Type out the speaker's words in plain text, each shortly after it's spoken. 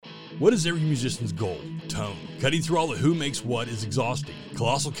What is every musician's goal? Tone. Cutting through all the who makes what is exhausting.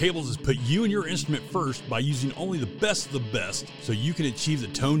 Colossal Cables has put you and your instrument first by using only the best of the best so you can achieve the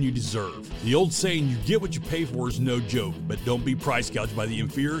tone you deserve. The old saying, you get what you pay for, is no joke, but don't be price gouged by the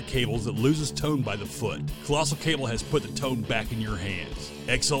inferior cables that loses tone by the foot. Colossal Cable has put the tone back in your hands.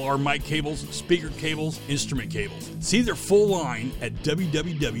 XLR mic cables, speaker cables, instrument cables. See their full line at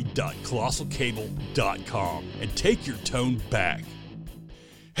www.colossalcable.com and take your tone back.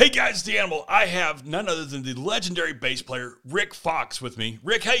 Hey guys, it's the Animal. I have none other than the legendary bass player, RIk Fox, with me.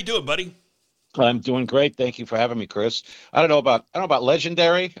 Rick, how you doing, buddy? I'm doing great. Thank you for having me, Chris. I don't know about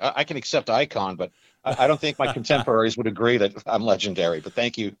legendary. I can accept icon, but I don't think my contemporaries would agree that I'm legendary. But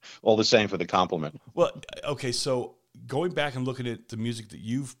thank you all the same for the compliment. Well, okay, so going back and looking at the music that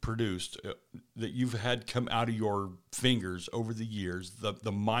you've produced, that you've had come out of your fingers over the years, the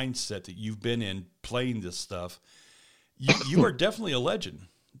mindset that you've been in playing this stuff, you are definitely a legend.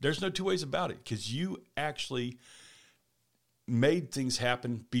 There's no two ways about it, because you actually made things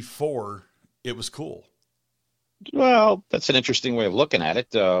happen before it was cool. Well, that's an interesting way of looking at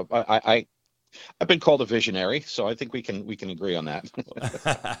it. I've been called a visionary, so I think we can agree on that.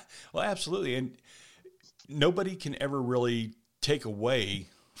 Well, absolutely, and nobody can ever really take away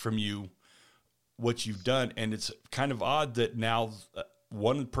from you what you've done, and it's kind of odd that now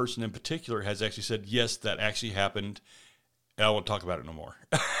one person in particular has actually said, yes, that actually happened. I won't talk about it no more.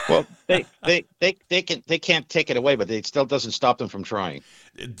 Well, they can't take it away, but it still doesn't stop them from trying.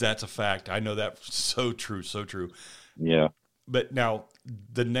 That's a fact. I know that. So true. So true. Yeah. But now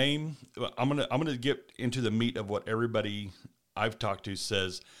the name, I'm gonna get into the meat of what everybody I've talked to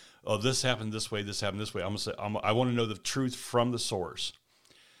says. Oh, this happened this way. This happened this way. I want to know the truth from the source.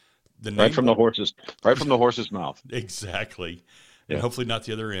 The name, right from the horse's mouth. Exactly. Yeah. And hopefully not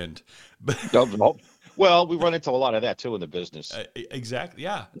the other end. But well, we run into a lot of that too in the business. Exactly.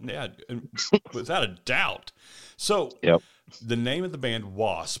 Yeah. Without a doubt. So yep. The name of the band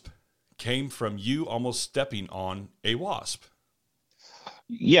Wasp came from you almost stepping on a wasp.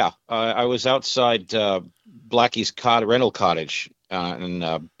 Yeah. I was outside Blackie's rental cottage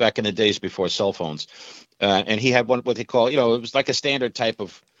and back in the days before cell phones. And he had what they call, it was like a standard type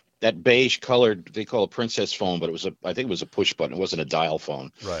of that beige colored, they call it princess phone, but I think it was a push button. It wasn't a dial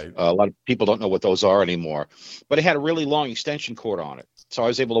phone. Right. A lot of people don't know what those are anymore, but it had a really long extension cord on it. So I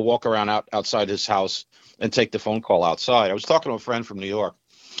was able to walk around outside his house and take the phone call outside. I was talking to a friend from New York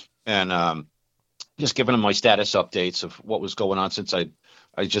and just giving him my status updates of what was going on since I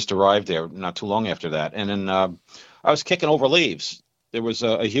just arrived there not too long after that. And then I was kicking over leaves. There was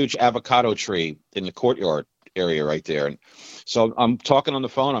a huge avocado tree in the courtyard area right there. And so I'm talking on the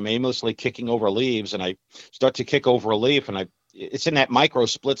phone, I'm aimlessly kicking over leaves, and I start to kick over a leaf, and it's in that micro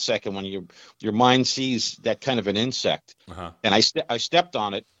split second when your mind sees that kind of an insect. Uh-huh. And I stepped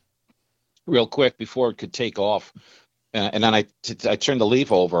on it real quick before it could take off. And then I turned the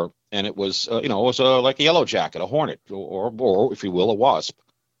leaf over, and it was, like a yellow jacket, a hornet, or if you will, a wasp.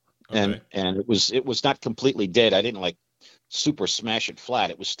 Okay. And it was not completely dead. I didn't super smash it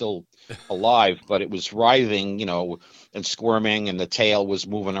flat. It was still alive, but it was writhing, and squirming, and the tail was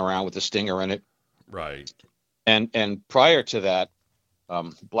moving around with the stinger in it. Right. And prior to that,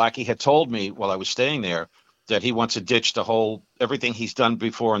 Blackie had told me while I was staying there that he wants to ditch everything he's done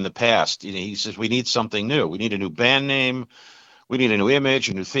before in the past. He says, we need something new. We need a new band name. We need a new image,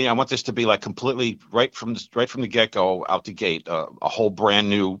 a new theme. I want this to be like completely right from the get-go, out the gate, a whole brand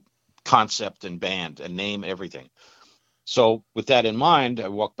new concept and band and name, everything. So with that in mind, I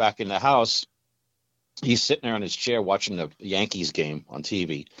walk back in the house. He's sitting there in his chair watching the Yankees game on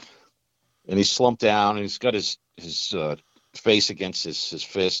TV, and he's slumped down, and he's got his face against his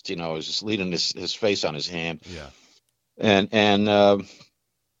fist. He's just leaning his face on his hand. Yeah. And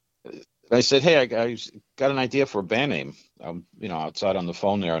I said, hey, I got an idea for a band name. Outside on the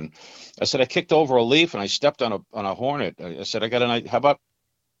phone there, and I said I kicked over a leaf and I stepped on a hornet. I said I got an idea. How about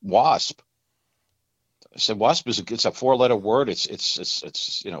Wasp? I said, wasp it's a 4-letter word. It's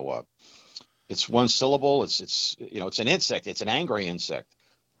one syllable. It's an insect. It's an angry insect.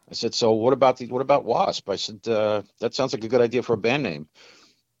 I said, so what about wasp? I said, that sounds like a good idea for a band name.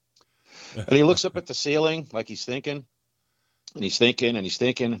 And he looks up at the ceiling like he's thinking, and he's thinking, and he's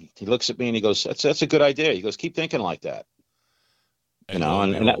thinking. He looks at me and he goes, that's a good idea. He goes, keep thinking like that. And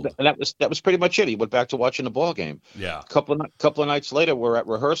that was pretty much it. He went back to watching the ball game. Yeah. A couple of nights later, we're at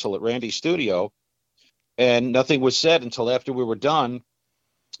rehearsal at Randy's studio. And nothing was said until after we were done,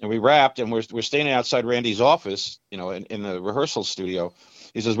 and we wrapped, and we're standing outside Randy's office, in the rehearsal studio.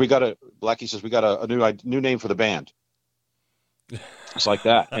 He says, Blackie says, we got a new name for the band. It's like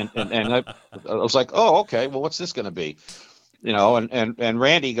that. And I was like, oh, okay, well, what's this going to be? And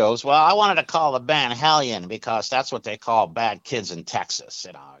Randy goes, well, I wanted to call the band Hellion because that's what they call bad kids in Texas,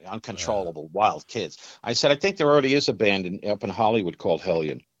 uncontrollable wild kids. I said, I think there already is a band up in Hollywood called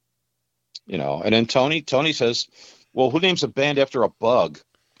Hellion, And then Tony says, well, who names a band after a bug?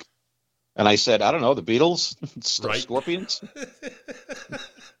 And I said, I don't know, the Beatles, Right. Scorpions,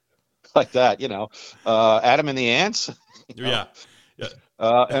 like that, Adam and the Ants. Yeah.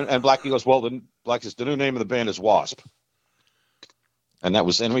 And Blackie goes, well, Blackie says, the new name of the band is Wasp. And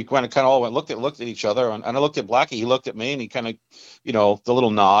we kind of all looked at each other, and I looked at Blackie, he looked at me, and he kind of, the little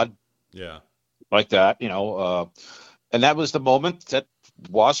nod, like that, and that was the moment that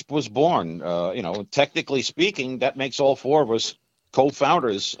Wasp was born. Technically speaking, that makes all four of us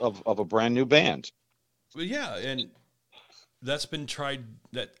co-founders of a brand new band. Well, yeah, and that's been tried.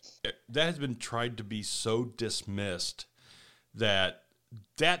 That has been tried to be so dismissed that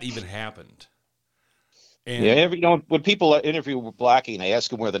even happened. And when people interview Blackie and they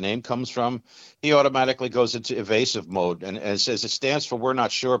ask him where the name comes from, he automatically goes into evasive mode and says it stands for "We're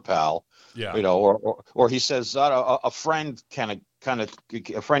not sure, pal." Yeah. Or he says a friend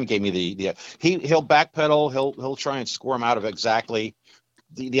a friend gave me the he'll backpedal, he'll try and squirm out of exactly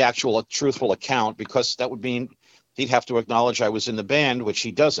the actual truthful account, because that would mean he'd have to acknowledge I was in the band, which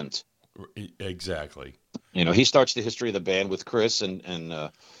he doesn't. Exactly. He starts the history of the band with Chris and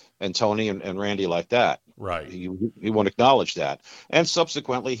Tony and Randy like that. Right. He won't acknowledge that. And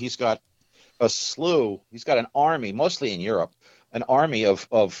subsequently, he's got an army, mostly in Europe, an army of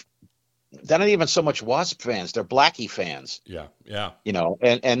they're not even so much Wasp fans, they're Blackie fans. Yeah. Yeah.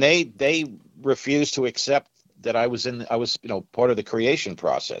 And they refuse to accept that I was part of the creation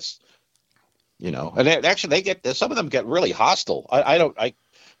process. And actually some of them get really hostile. I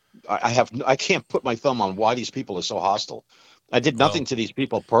can't put my thumb on why these people are so hostile. I did nothing to these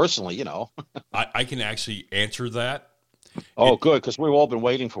people personally, I can actually answer that. Oh, good, because we've all been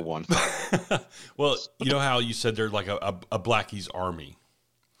waiting for one. Well, you know how you said they're like a Blackie's army?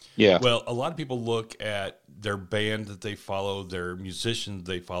 Yeah. Well, a lot of people look at their band that they follow, their musicians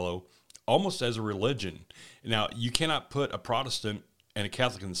they follow, almost as a religion. Now, you cannot put a Protestant and a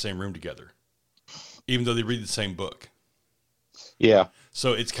Catholic in the same room together, even though they read the same book. Yeah.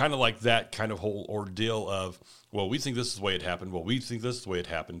 So it's kind of like that kind of whole ordeal of, well, we think this is the way it happened. Well, we think this is the way it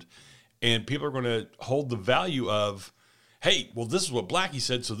happened. And people are going to hold the value of, hey, well, this is what Blackie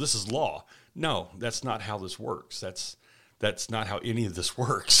said, so this is law. No, that's not how this works. That's not how any of this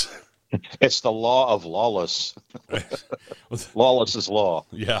works. It's the law of lawless. Lawless is law.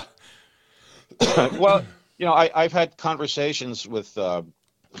 Yeah. Well, I've had conversations with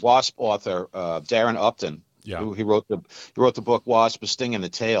Wasp author Darren Upton. Yeah. Who he wrote the book Wasp: A Sting in the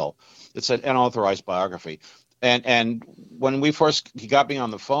Tail. It's an unauthorized biography. And when he got me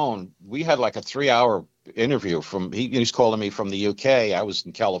on the phone, we had like a 3-hour interview. He's calling me from the UK. I was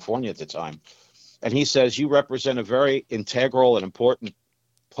in California at the time. And he says, you represent a very integral and important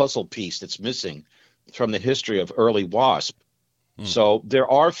puzzle piece that's missing from the history of early Wasp. So there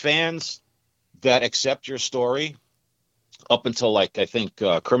are fans that accept your story up until, like, I think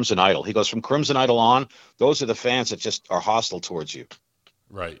Crimson Idol. He goes, from Crimson Idol on, those are the fans that just are hostile towards you.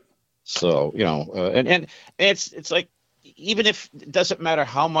 Right. So, and it's like, even if it doesn't matter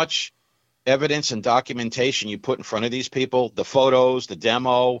how much evidence and documentation you put in front of these people, the photos, the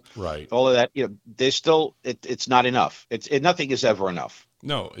demo, right, all of that, there's still, it's not enough. Nothing is ever enough.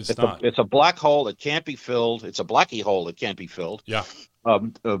 No, it's not. It's a black hole that can't be filled. It's a Blackie hole that can't be filled. Yeah.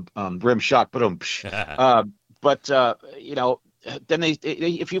 Rim shot, but then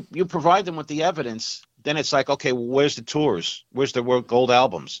if you provide them with the evidence, then it's like, okay, well, where's the tours? Where's the gold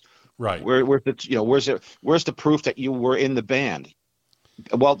albums? Right. Where's the proof that you were in the band?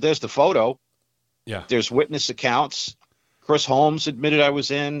 Well, there's the photo. Yeah. There's witness accounts. Chris Holmes admitted I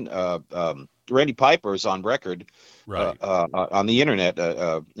was in. Randy Piper is on record, right, on the internet,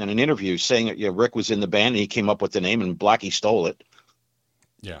 in an interview, saying that Rick was in the band and he came up with the name and Blackie stole it.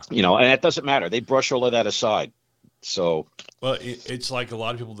 Yeah. And it doesn't matter. They brush all of that aside. So, well, it's like a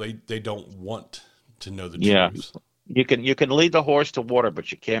lot of people, they don't want to know the truth. You can lead the horse to water,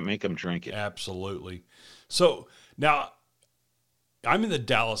 but you can't make him drink it. Absolutely. So now I'm in the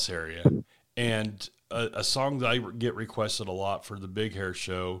Dallas area, and a song that I get requested a lot for the Big Hair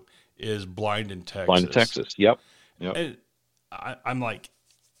Show is Blind in Texas. Blind in Texas. Yep. And I'm like,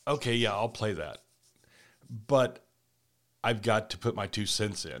 okay, yeah, I'll play that. But I've got to put my 2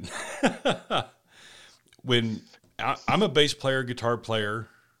 cents in. When I'm a bass player, guitar player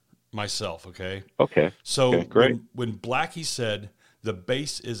myself, okay? Okay. So okay, great. When Blackie said the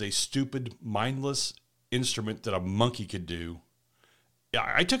bass is a stupid, mindless instrument that a monkey could do,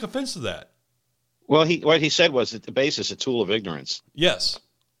 I took offense to that. Well, what he said was that the bass is a tool of ignorance. Yes.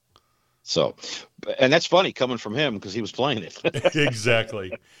 So, and that's funny coming from him because he was playing it.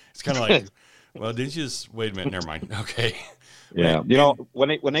 Exactly. It's kind of like, well, didn't you just wait a minute? Never mind. Okay. Yeah, they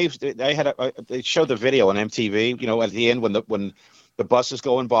showed the video on MTV. At the end when the bus is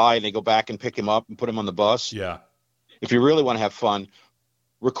going by and they go back and pick him up and put him on the bus. Yeah. If you really want to have fun,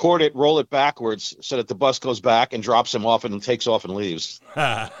 record it, roll it backwards so that the bus goes back and drops him off and takes off and leaves.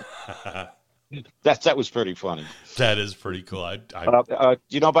 That was pretty funny. That is pretty cool.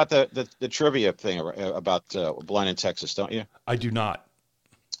 You know about the trivia thing about Blind in Texas, don't you? I do not.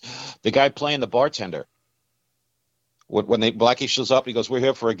 The guy playing the bartender. When Blackie shows up, he goes, "We're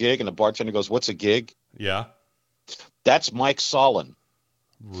here for a gig," and the bartender goes, "What's a gig?" Yeah. That's Mike Solon.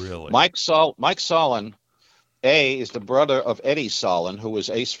 Really? Mike Solon, is the brother of Eddie Solon, who was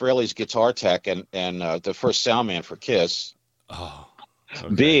Ace Frehley's guitar tech and the first sound man for Kiss. Oh.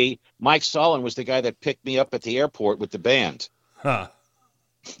 Okay. B, Mike Solon was the guy that picked me up at the airport with the band. Huh.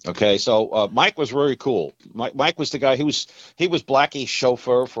 Okay, so Mike was very cool. Mike was the guy he was Blackie's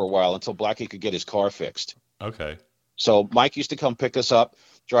chauffeur for a while until Blackie could get his car fixed. Okay. So Mike used to come pick us up,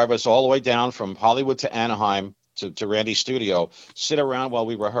 drive us all the way down from Hollywood to Anaheim to Randy's studio, sit around while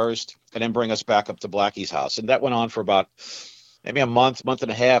we rehearsed, and then bring us back up to Blackie's house. And that went on for about maybe a month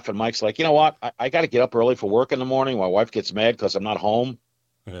and a half. And Mike's like, you know what? I got to get up early for work in the morning. My wife gets mad because I'm not home.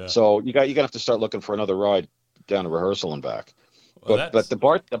 Yeah. So you're gonna have to start looking for another ride down to rehearsal and back. Well, but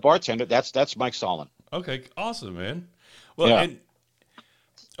the bartender, that's Mike Solon. Okay, awesome, man. Well, yeah.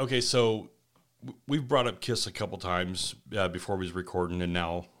 Okay, so we've brought up Kiss a couple times before we was recording, and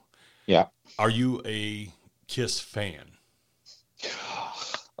now, yeah. Are you a Kiss fan?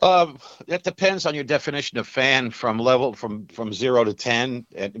 That depends on your definition of fan from 0 to 10,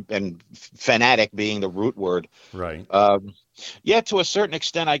 and fanatic being the root word. Right. Yeah, to a certain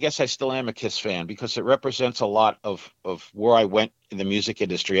extent, I guess I still am a Kiss fan because it represents a lot of where I went in the music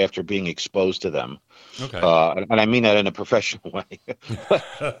industry after being exposed to them. Okay. And I mean that in a professional way.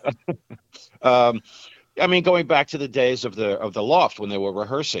 I mean, going back to the days of the Loft when they were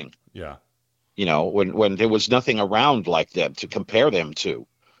rehearsing. Yeah. When there was nothing around like them to compare them to.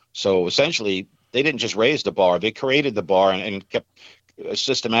 So essentially, they didn't just raise the bar; they created the bar and kept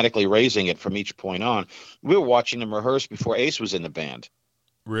systematically raising it from each point on. We were watching them rehearse before Ace was in the band.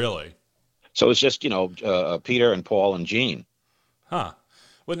 Really? So it's just Peter and Paul and Gene. Huh.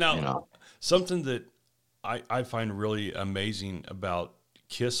 Well, now something that I find really amazing about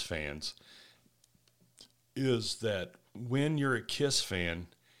Kiss fans is that when you're a Kiss fan,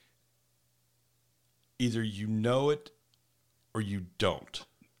 either you know it or you don't.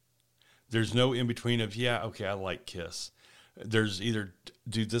 There's no in between of, yeah, okay, I like Kiss. There's either,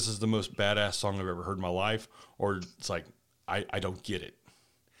 dude, this is the most badass song I've ever heard in my life, or it's like, I don't get it.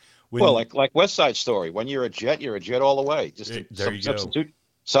 Like West Side Story. When you're a Jet all the way. Just there you go.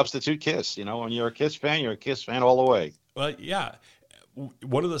 Substitute Kiss. When you're a Kiss fan, you're a Kiss fan all the way. Well, yeah.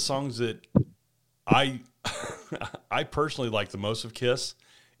 One of the songs that I personally like the most of Kiss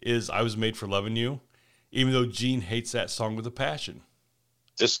is I Was Made for Loving You, even though Gene hates that song with a passion.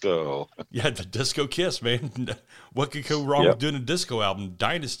 Disco. Yeah, the disco Kiss, man. What could go wrong with doing a disco album?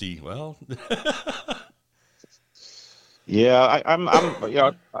 Dynasty. Well, yeah, I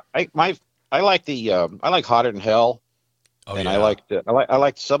like Hotter Than Hell, and yeah. I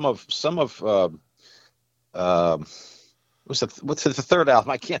like some of what's the third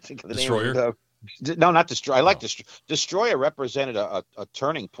album? I can't think of the Destroyer? name. No, not Destroyer. I like Destroyer represented a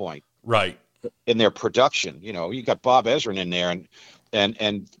turning point, right, in their production. You got Bob Ezrin in there,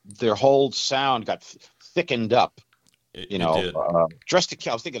 and their whole sound got thickened up. It did. Dress to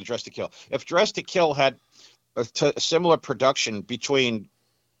Kill. I was thinking of Dress to Kill. If Dress to Kill had a similar production between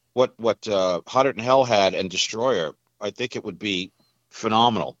what Hotter Than Hell had and Destroyer, I think it would be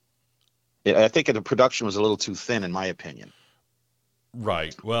phenomenal. I think the production was a little too thin, in my opinion.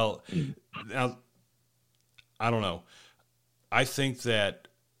 Right. Well, now, I don't know. I think that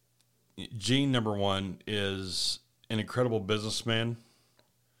Gene, number one, is an incredible businessman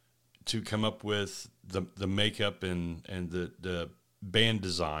to come up with the makeup and the band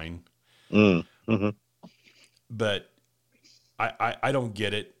design. Mm-hmm. But I don't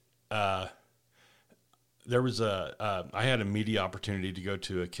get it. There was I had a media opportunity to go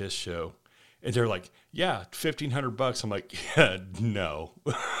to a Kiss show, and they're like, yeah, $1,500. I'm like, yeah, no.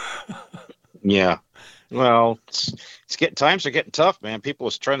 Yeah. Well, times are getting tough, man. People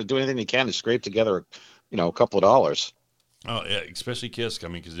are trying to do anything they can to scrape together, a couple of dollars. Oh yeah, especially Kiss.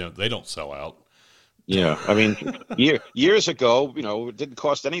 Because they don't sell out. Yeah, I mean, years ago, it didn't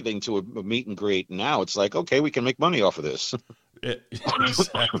cost anything to a meet and greet. And now it's like, okay, we can make money off of this.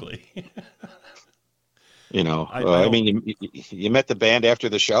 Exactly. I mean, you met the band after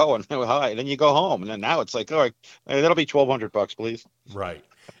the show, and hi, and then you go home, and then now it's like, all right, that'll be $1,200, please. Right,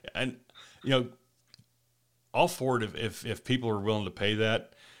 and all for it if people are willing to pay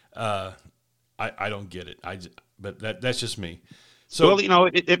that. I don't get it. But that's just me. So well,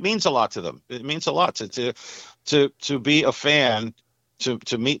 it means a lot to them. It means a lot to be a fan,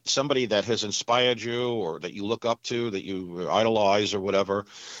 to meet somebody that has inspired you or that you look up to, that you idolize or whatever.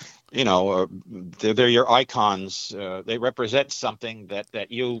 They're your icons. They represent something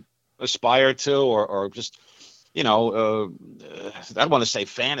that you aspire to, or just, I don't want to say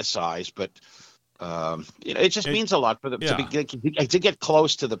fantasize, but it just means a lot for them to get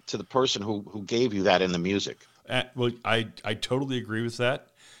close to the person who gave you that in the music. Well, I totally agree with that.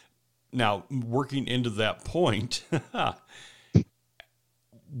 Now, working into that point,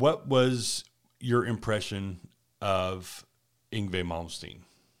 what was your impression of Yngwie Malmsteen?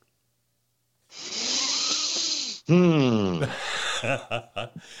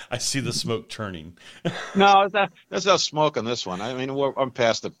 I see the smoke turning. No, there's no smoke on this one. I mean, I'm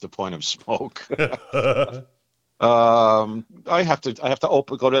past the point of smoke. I have to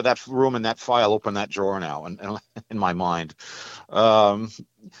go to that room and that file, open that drawer now, and in my mind,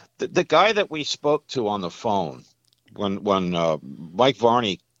 the guy that we spoke to on the phone when Mike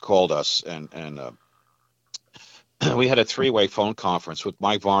Varney called us, and we had a 3-way phone conference with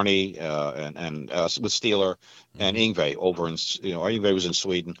Mike Varney and with Steeler and Yngwie over in, Yngwie was in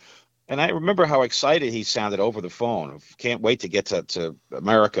Sweden. And I remember how excited he sounded over the phone. Can't wait to get to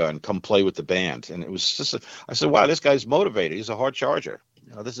America and come play with the band. And it was just, I said, wow, this guy's motivated. He's a hard charger.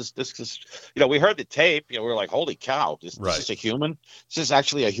 This is, we heard the tape. We were like, holy cow, this is a human. This is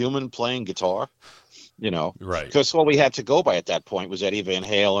actually a human playing guitar. Right. Because all we had to go by at that point was Eddie Van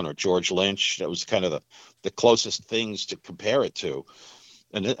Halen or George Lynch. That was kind of the closest things to compare it to.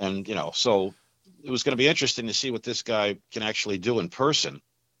 And so it was going to be interesting to see what this guy can actually do in person.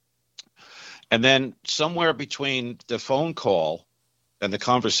 And then somewhere between the phone call and the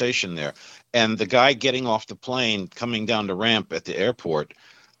conversation there and the guy getting off the plane, coming down the ramp at the airport,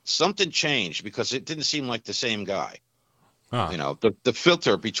 something changed because it didn't seem like the same guy. Huh. The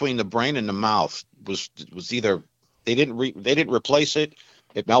filter between the brain and the mouth was either they didn't replace it,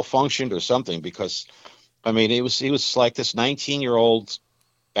 it malfunctioned or something, because I mean, he was like this 19-year-old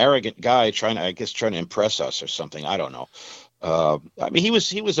arrogant guy trying to impress us or something. I don't know. I mean, he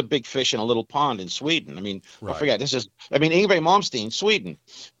was a big fish in a little pond in Sweden. I mean, I forget. Yngwie Malmsteen, Sweden.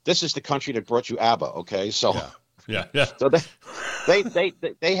 This is the country that brought you ABBA. Okay, so yeah. So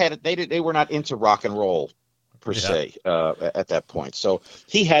they were not into rock and roll per se at that point. So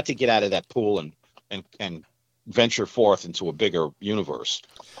he had to get out of that pool and venture forth into a bigger universe.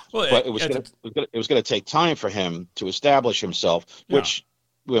 Well, but it was going to take time for him to establish himself, which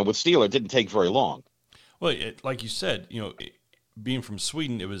with Steeler didn't take very long. Well, like you said, being from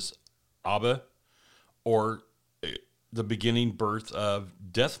Sweden, it was ABBA, or the beginning birth of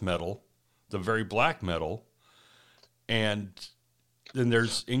death metal, the very black metal, and then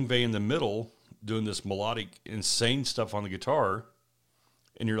there's Yngwie in the middle doing this melodic, insane stuff on the guitar,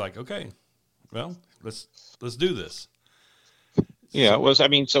 and you're like, okay, well, let's do this. Yeah, it was. I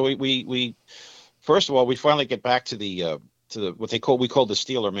mean, so we first of all, we finally get back to the what we called the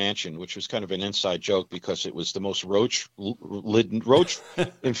Steeler Mansion, which was kind of an inside joke because it was the most roach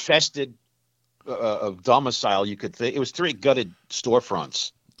infested domicile you could think. It was 3 gutted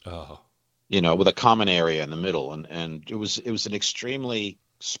storefronts, with a common area in the middle, and it was an extremely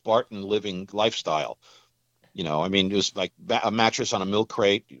Spartan living lifestyle. I mean, it was like a mattress on a milk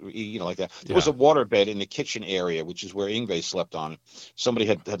crate, like that. There was a waterbed in the kitchen area, which is where Yngwie slept on. Somebody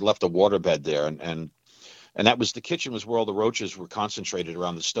had left a waterbed there, and that was, the kitchen was where all the roaches were concentrated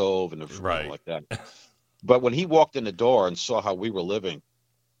around the stove and like that. But when he walked in the door and saw how we were living,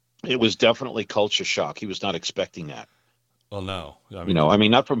 it was definitely culture shock. He was not expecting that. Well, no, I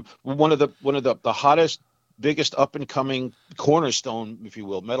mean, not from one of the hottest, biggest up and coming cornerstone, if you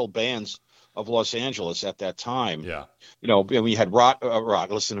will, metal bands of Los Angeles at that time. Yeah. We had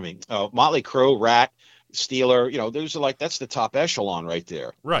listen to me, Motley Crue, Rat, Steeler, those are that's the top echelon right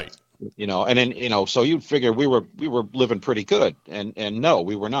there. Right. And then, so you'd figure we were living pretty good, and no,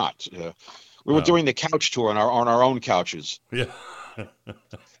 we were not. We were doing the couch tour on our own couches. Yeah.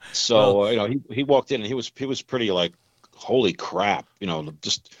 So, he walked in and he was pretty like, holy crap,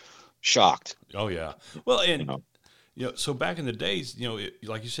 just shocked. Oh yeah. Well, and so back in the days,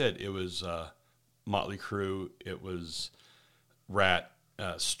 like you said, it was Motley Crue, it was Rat,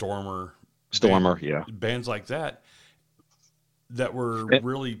 Stormer, bands like that were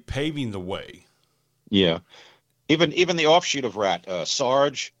really paving the way. Yeah. Even the offshoot of Rat,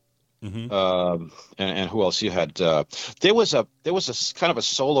 Sarge, Mm-hmm. And who else you had? There was a kind of a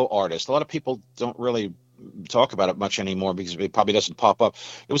solo artist. A lot of people don't really talk about it much anymore because it probably doesn't pop up.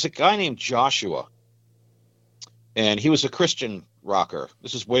 It was a guy named Joshua, and he was a Christian rocker.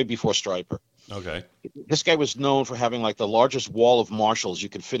 This is way before Stryper. Okay. This guy was known for having like the largest wall of Marshalls you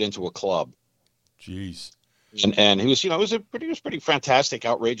could fit into a club. Jeez. And he was, he was pretty fantastic,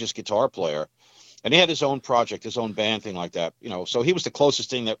 outrageous guitar player. And he had his own project, his own band, thing like that. So he was the closest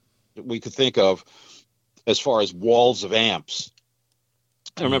thing that we could think of as far as walls of amps.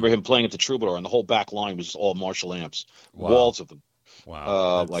 I remember him playing at the Troubadour, and the whole back line was all Marshall amps, Wow. walls of them.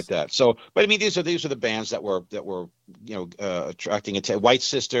 Wow. Like that. So, but I mean, these are the bands that were attracting attention. White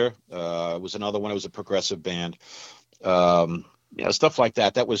Sister was another one. It was a progressive band. Stuff like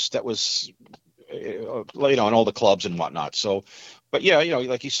that. That was in all the clubs and whatnot. So, but yeah,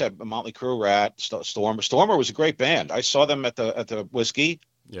 like you said, Motley Crue, Rat, Stormer was a great band. I saw them at the Whiskey.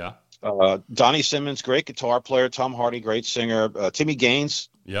 Yeah. Donnie Simmons, great guitar player. Tom Hardy, great singer. Timmy Gaines.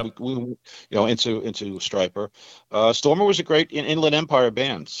 Yep. We into Stryper. Stormer was a great Inland Empire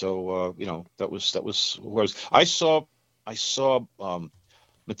band. So that was I saw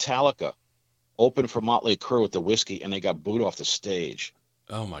Metallica open for Motley Crue at the Whiskey, and they got booed off the stage.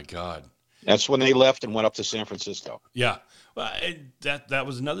 Oh my God. That's when they left and went up to San Francisco. Yeah. Well, that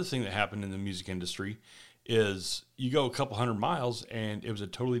was another thing that happened in the music industry is you go a couple hundred miles and it was a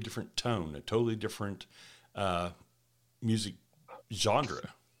totally different tone, a totally different music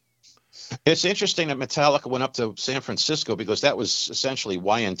genre. It's interesting that Metallica went up to San Francisco because that was essentially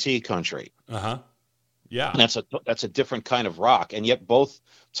YNT country. Uh-huh. Yeah. And that's a different kind of rock. And yet both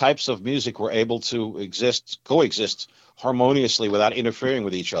types of music were able to coexist harmoniously without interfering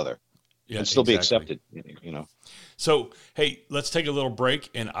with each other. Yeah, and still exactly. be accepted, So, hey, let's take a little break,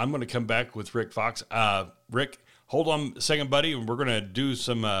 and I'm going to come back with RIk Fox. Rick, hold on a second, buddy, and we're going to do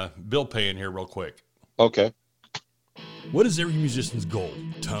some bill paying here real quick. Okay. What is every musician's goal?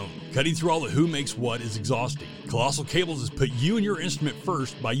 Tone. Cutting through all the who makes what is exhausting. Colossal Cables has put you and your instrument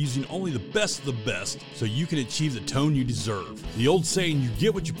first by using only the best of the best so you can achieve the tone you deserve. The old saying, you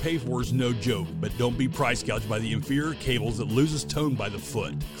get what you pay for, is no joke, but don't be price gouged by the inferior cables that loses tone by the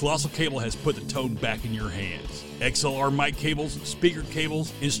foot. Colossal Cable has put the tone back in your hands. XLR mic cables, speaker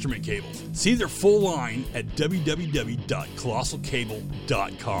cables, instrument cables. See their full line at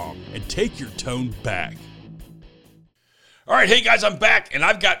www.colossalcable.com and take your tone back. All right, hey guys, I'm back, and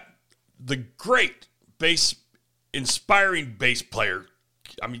I've got the great inspiring bass player.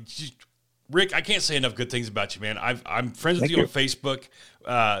 I mean, Rick, I can't say enough good things about you, man. I'm friends with you on Facebook.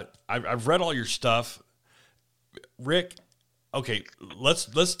 I've read all your stuff. Rick, okay,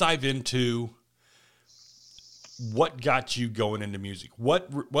 let's dive into what got you going into music. What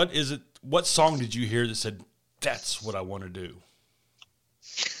is it? What song did you hear that said, that's what I want to do?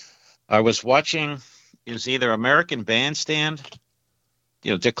 I was watching, it was either American Bandstand,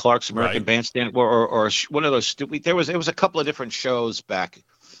 Dick Clark's American Bandstand, or one of those. It was a couple of different shows back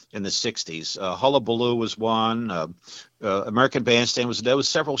in the 60s. Hullabaloo was one. American Bandstand there was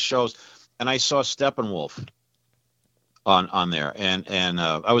several shows, and I saw Steppenwolf on there, and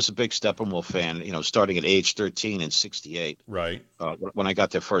I was a big Steppenwolf fan, starting at age 13 in 68. Right. When I got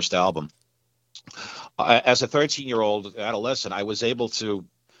their first album. As a 13-year-old adolescent, I was able to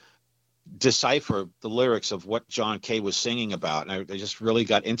decipher the lyrics of what John Kay was singing about, and I just really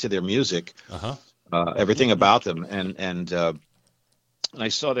got into their music, everything about them, and I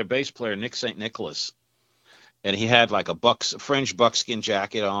saw their bass player Nick St. Nicholas, and he had like a fringe buckskin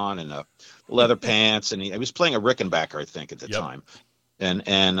jacket on and leather pants, and he was playing a Rickenbacker, I think, at the time,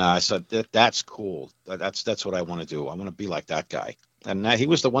 and I said that's cool, that's what I want to do. I want to be like that guy, and he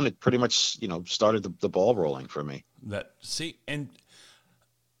was the one that pretty much started the ball rolling for me. And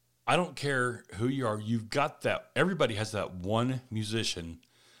I don't care who you are. You've got that. Everybody has that one musician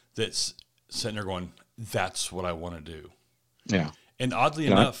that's sitting there going, that's what I want to do. Yeah. And oddly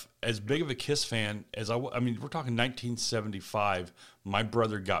enough, as big of a Kiss fan as I mean, we're talking 1975, my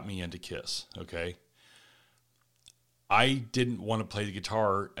brother got me into Kiss, okay? I didn't want to play the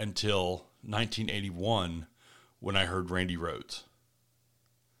guitar until 1981 when I heard Randy Rhoads.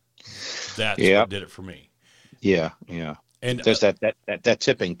 That's what did it for me. Yeah, yeah. And there's that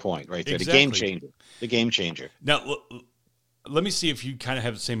tipping point right there, exactly. the game changer. Now, let me see if you kind of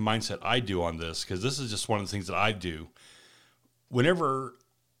have the same mindset I do on this, because this is just one of the things that I do. Whenever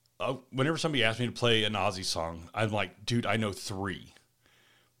somebody asks me to play an Ozzy song, I'm like, dude, I know 3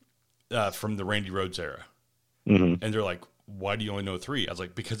 from the Randy Rhoads era. Mm-hmm. And they're like, why do you only know 3? I was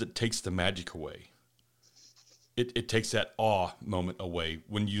like, because it takes the magic away. It takes that awe moment away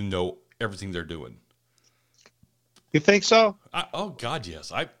when you know everything they're doing. You think so? Oh God,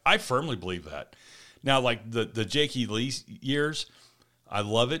 yes. I firmly believe that. Now, like the Jakey Lee years, I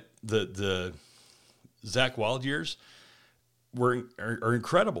love it. The Zach Wild years are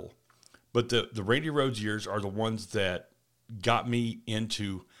incredible, but the Randy Rhoads years are the ones that got me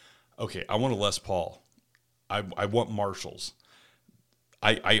into. Okay, I want a Les Paul. I want Marshalls.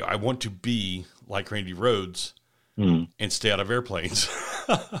 I want to be like Randy Rhoads and stay out of airplanes.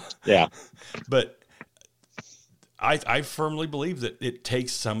 Yeah. But I firmly believe that it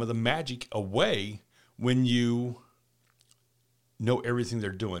takes some of the magic away when you know everything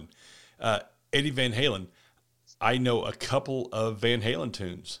they're doing. Eddie Van Halen, I know a couple of Van Halen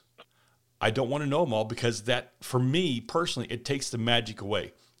tunes. I don't want to know them all because that, for me personally, it takes the magic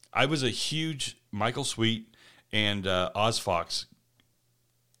away. I was a huge Michael Sweet and Oz Fox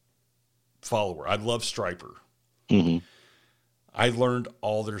follower. I love Stryper. Mm-hmm. I learned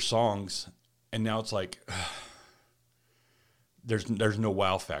all their songs, and now it's like there's no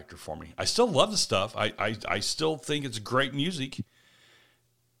wow factor for me. I still love the stuff. I still think it's great music,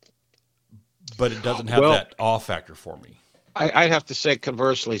 but it doesn't have that awe factor for me. I'd have to say,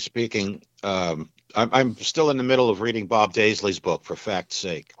 conversely speaking, I'm still in the middle of reading Bob Daisley's book, For Fact's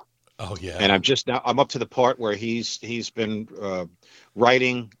Sake. Oh yeah, and I'm up to the part where he's been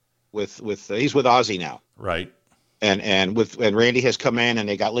writing with he's with Ozzy now, right? And Randy has come in, and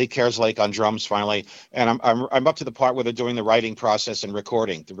they got Lee Kerslake on drums finally, and I'm up to the part where they're doing the writing process and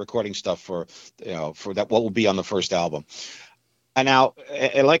the recording stuff for that what will be on the first album. And now,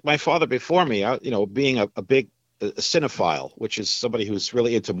 and like my father before me, being a big cinephile, which is somebody who's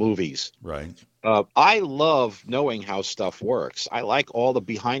really into movies, right? I love knowing how stuff works. I like all the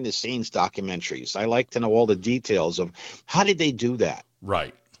behind the scenes documentaries. I like to know all the details of how did they do that,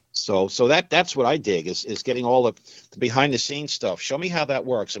 right? So that's what I dig is getting all the behind the scenes stuff. Show me how that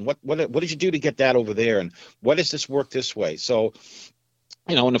works, and what did you do to get that over there, and what does this work this way? So,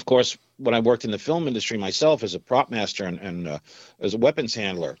 and of course, when I worked in the film industry myself as a prop master and as a weapons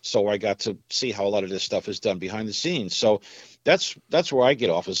handler, so I got to see how a lot of this stuff is done behind the scenes. So that's where I get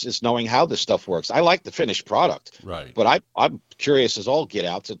off is knowing how this stuff works. I like the finished product, right? But I'm curious as all get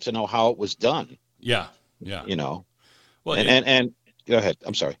out to know how it was done. Yeah. Well, and go ahead.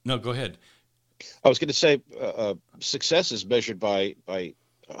 I'm sorry. No, go ahead. I was going to say success is measured by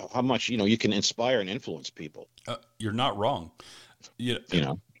how much you can inspire and influence people. You're not wrong.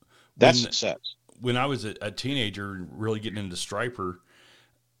 That's success. When I was a teenager and really getting into Stryper,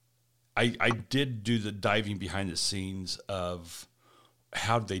 I did do the diving behind the scenes of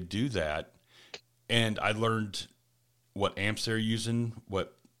how they do that, and I learned what amps they're using,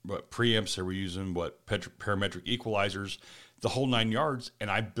 what preamps they were using, what parametric equalizers, the whole 9 yards,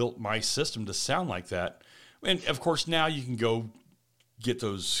 and I built my system to sound like that. And of course, now you can go get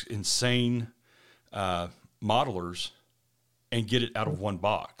those insane modelers and get it out of one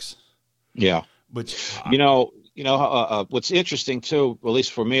box. Yeah, but what's interesting too, at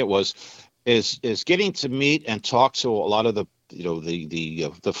least for me, is getting to meet and talk to a lot of the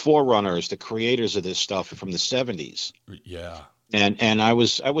forerunners, the creators of this stuff from the 70s. Yeah. And I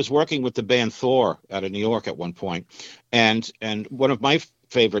was working with the band Thor out of New York at one point, and one of my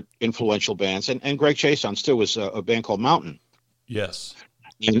favorite influential bands, and Greg Chason's too, was a band called Mountain. Yes.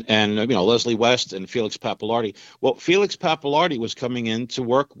 And Leslie West and Felix Pappalardi. Well, Felix Pappalardi was coming in to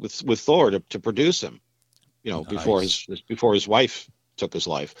work with Thor to produce him, nice. before his wife took his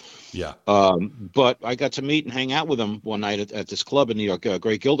life. Yeah. But I got to meet and hang out with him one night at this club in New York,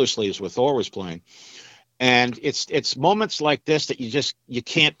 Great Gildersleeves, where Thor was playing. And it's moments like this that you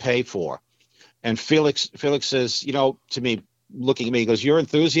can't pay for. And Felix says, to me, looking at me, he goes, your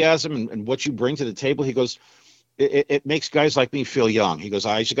enthusiasm and what you bring to the table, he goes, it makes guys like me feel young. He goes,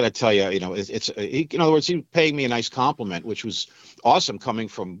 I just got to tell you, in other words, he was paying me a nice compliment, which was awesome coming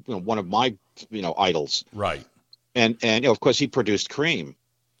from one of my, idols. Right. And of course, he produced Cream.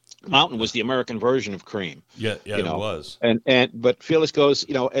 Mountain was the American version of Cream. Yeah, it was. But Felix goes,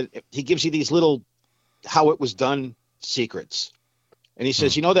 he gives you these little how it was done secrets. And he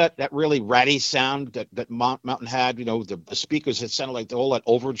says, that really ratty sound that Mountain had, the speakers had sounded like all that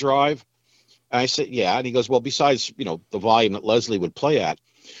overdrive. And I said, yeah. And he goes, well, besides, the volume that Leslie would play at,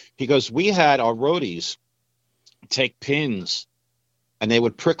 he goes, we had our roadies take pins and they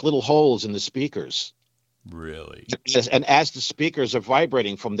would prick little holes in the speakers. Really? And as the speakers are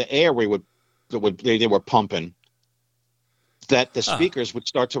vibrating from the air they were pumping, that the speakers would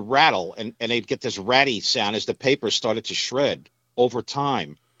start to rattle and they'd get this ratty sound as the paper started to shred over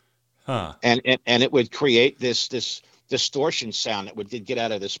time. Huh. And it would create this distortion sound that would get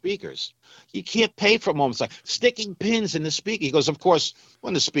out of the speakers. You can't pay for moments like sticking pins in the speaker. He goes, of course,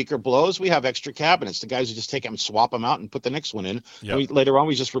 when the speaker blows, we have extra cabinets. The guys would just take them, swap them out, and put the next one in. Yep. Later on,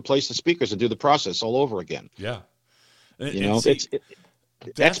 we just replace the speakers and do the process all over again. Yeah. See,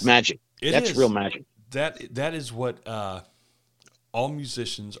 that's magic. That's real magic. That is what all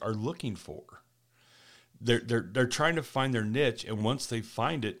musicians are looking for. They're trying to find their niche, and once they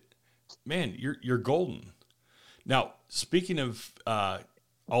find it, man, you're golden. Now, speaking of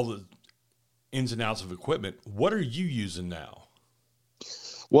all the ins and outs of equipment, what are you using now?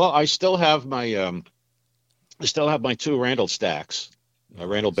 Well, I still have my two Randall stacks,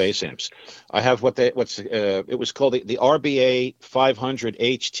 Randall bass amps. I have it was called the RBA 500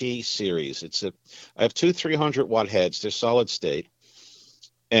 HT series. I have two 300-watt heads. They're solid state,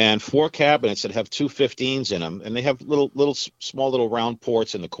 and 4 cabinets that have two 15s in them, and they have small little round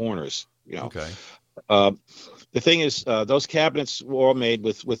ports in the corners. Okay. The thing is, those cabinets were all made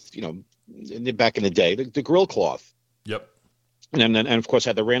with back in the day, the grill cloth. Yep. And of course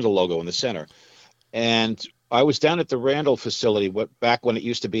had the Randall logo in the center. And I was down at the Randall facility back when it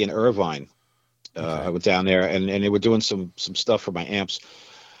used to be in Irvine. Okay. I was down there, and they were doing some stuff for my amps.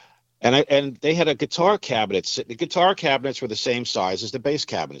 And they had a guitar cabinet. The guitar cabinets were the same size as the bass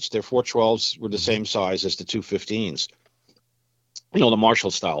cabinets. Their 412s were the same size as the 215s. The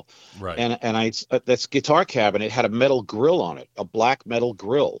Marshall style. Right. And this guitar cabinet had a metal grill on it, a black metal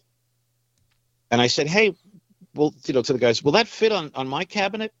grill. And I said, hey, well, to the guys, will that fit on my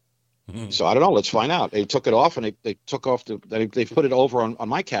cabinet? Mm-hmm. So I don't know. Let's find out. They took it off, and they took off they put it over on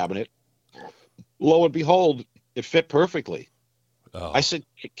my cabinet. Lo and behold, it fit perfectly. Oh. I said,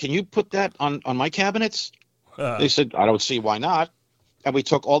 can you put that on my cabinets? They said, I don't see why not. And we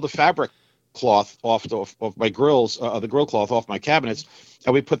took all the fabric cloth off of my grills, the grill cloth off my cabinets,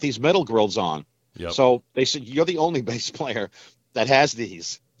 and we put these metal grills on. Yep. So they said, you're the only bass player that has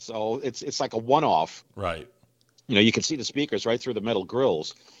these. So it's like a one-off. Right. You can see the speakers right through the metal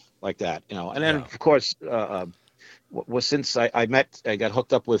grills like that, And then, of course, since I got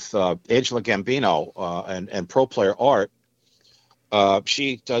hooked up with Angela Gambino and Pro Player Art,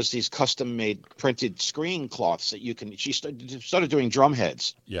 she does these custom-made printed screen cloths that she started doing drum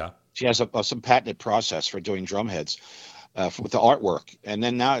heads. Yeah. She has some patented process for doing drum heads with the artwork. And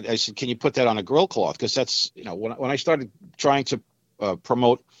then now I said, can you put that on a grill cloth? Because that's, when I started trying to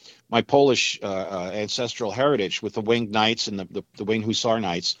promote my Polish ancestral heritage with the winged knights and the winged hussar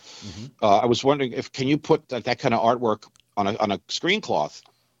knights, mm-hmm. I was wondering can you put that kind of artwork on a screen cloth?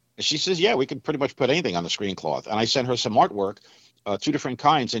 And she says, yeah, we can pretty much put anything on the screen cloth. And I sent her some artwork, 2 different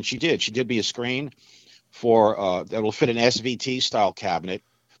kinds, and she did me a screen for that will fit an SVT style cabinet,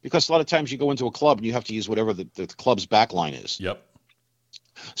 because a lot of times you go into a club and you have to use whatever the club's backline is. Yep.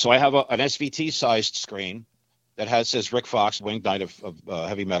 So I have an SVT sized screen that says RIk Fox, Winged Knight of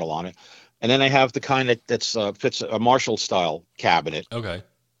heavy metal on it, and then I have the kind that fits a Marshall style cabinet. Okay.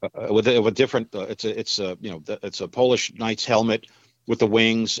 With a different, it's a Polish knight's helmet with the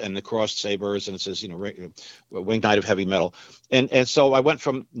wings and the crossed sabers, and it says Winged Knight of heavy metal, and so I went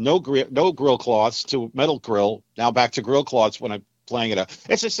from no grill cloths to metal grill, now back to grill cloths when I'm playing it.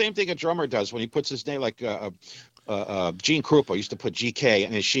 It's the same thing a drummer does when he puts his name, like Gene Krupa used to put GK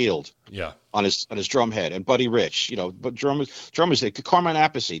in his shield, on his drum head, and Buddy Rich, but drummers, Carmine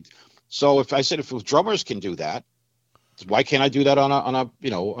Appice. So if drummers can do that, why can't I do that on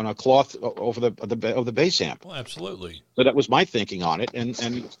a cloth over the bass amp? Well, absolutely. So that was my thinking on it, and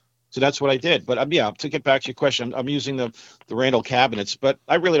so that's what I did. But to get back to your question, I'm using the Randall cabinets, but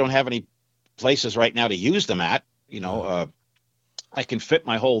I really don't have any places right now to use them at. I can fit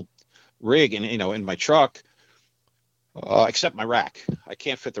my whole rig in my truck, except my rack. I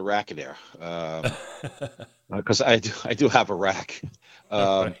can't fit the rack in there because I do have a rack.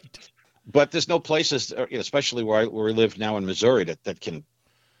 Right. But there's no places, especially where we live now in Missouri, that can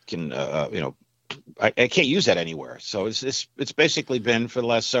I can't use that anywhere. So it's basically been for the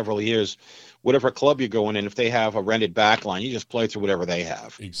last several years, whatever club you're going in, if they have a rented backline, you just play through whatever they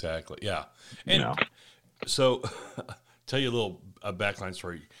have. Exactly. Yeah. And so tell you a little backline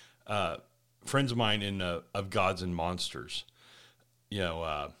story. Friends of mine in of Gods and Monsters,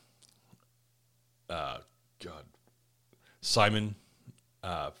 Simon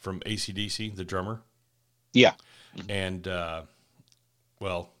from AC/DC, the drummer. Yeah. And, the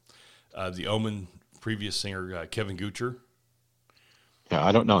Omen previous singer, Kevin Gucher. Yeah,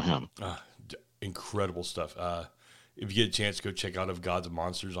 I don't know him. Incredible stuff. If you get a chance, go check out Of Gods and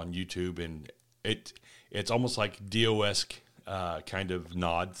Monsters on YouTube. And it's almost like Dio-esque kind of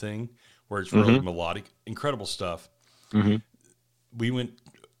nod thing where it's really melodic. Incredible stuff. Mm-hmm. We went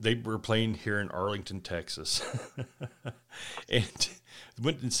they were playing here in Arlington, Texas, and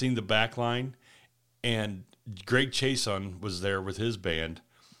went and seen the back line, and Greg Chason was there with his band,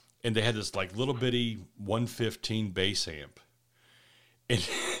 and they had this like little bitty 115 bass amp, and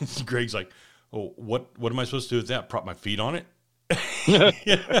Greg's like, "Oh, what am I supposed to do with that? Prop my feet on it?"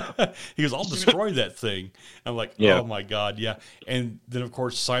 He goes, "I'll destroy that thing." I'm like, "Oh my God, yeah!" And then of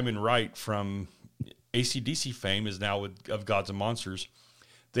course Simon Wright from AC/DC fame is now of Gods and Monsters.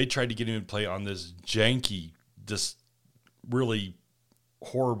 They tried to get him to play on this janky, this really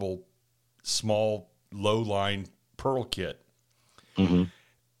horrible, small, low-line Pearl kit. Mm-hmm.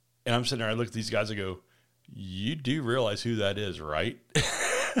 And I'm sitting there, I look at these guys, I go, "You do realize who that is, right?"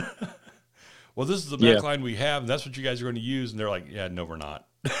 "Well, this is the back line we have, and that's what you guys are going to use." And they're like, "Yeah, no, we're not."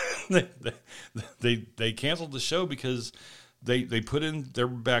 They canceled the show because they put in their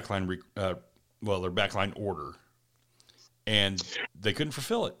backline, their backline order, and they couldn't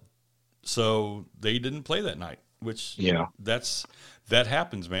fulfill it. So they didn't play that night, which that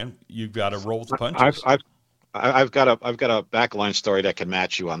happens, man. You've got to roll with the punches. I've got a backline story that can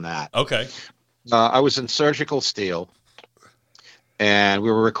match you on that. Okay. I was in Surgical Steel, and we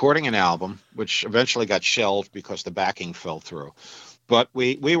were recording an album, which eventually got shelved because the backing fell through. But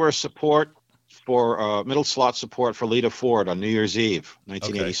we were support for middle slot support for Lita Ford on New Year's Eve,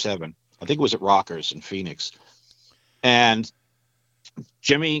 1987. Okay. I think it was at Rockers in Phoenix. And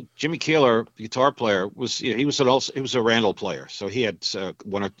Jimmy Keeler, the guitar player, he was a Randall player, so he had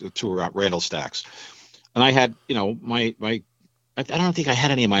one or two Randall stacks, and I had I don't think I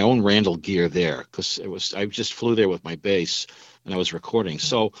had any of my own Randall gear there because I just flew there with my bass and I was recording.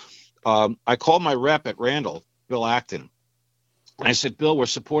 So I called my rep at Randall, Bill Acton, and I said, "Bill, we're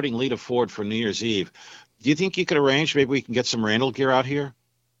supporting Lita Ford for New Year's Eve. Do you think you could arrange? Maybe we can get some Randall gear out here."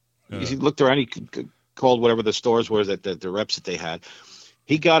 He looked around. He called whatever the stores were that the reps that they had.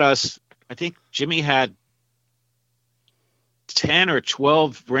 He got us. I think Jimmy had 10 or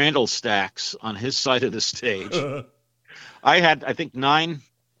 12 Randall stacks on his side of the stage. I had, I think, 9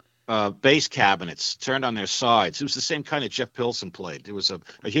 bass cabinets turned on their sides. It was the same kind of Jeff Pilson played. It was a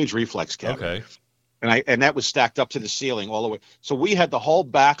huge reflex cabinet. Okay. And that was stacked up to the ceiling all the way. So we had the whole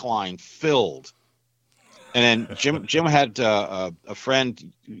back line filled. And then Jim had a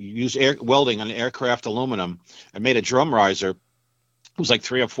friend use welding on aircraft aluminum and made a drum riser. It was like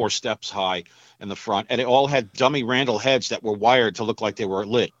 3 or 4 steps high in the front, and it all had dummy Randall heads that were wired to look like they were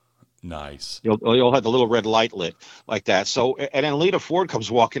lit. Nice. You all had the little red light lit like that. So, and then Lita Ford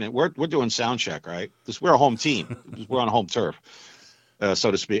comes walking in. We're doing sound check, right? Because we're a home team. We're on home turf, so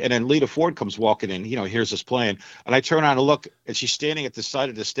to speak. And then Lita Ford comes walking in. Hears us playing, and I turn around and look, and she's standing at the side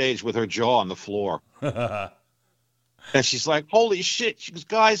of the stage with her jaw on the floor. And she's like, "Holy shit!" She goes,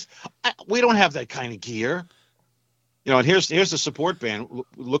 "Guys, we don't have that kind of gear." And here's the support band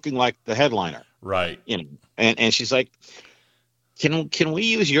looking like the headliner, right? And she's like, "Can we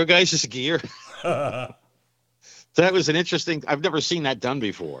use your guys' gear?" So that was an interesting. I've never seen that done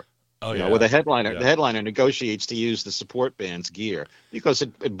before. Oh yeah, where the headliner negotiates to use the support band's gear because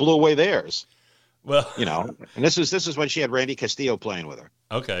it blew away theirs. Well, and this is when she had Randy Castillo playing with her.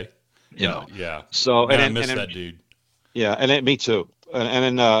 Okay. Yeah. So I miss that dude. Yeah, and then me too.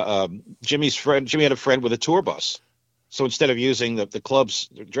 And then Jimmy had a friend with a tour bus. So instead of using the club's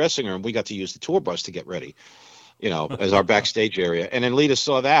dressing room, we got to use the tour bus to get ready, as our backstage area. And then Lita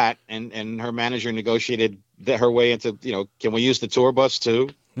saw that, and her manager negotiated her way into, can we use the tour bus too?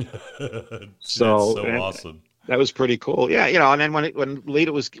 So awesome. That was pretty cool. Yeah, and then when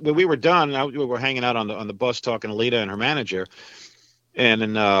we were done, we were hanging out on the bus talking to Lita and her manager. And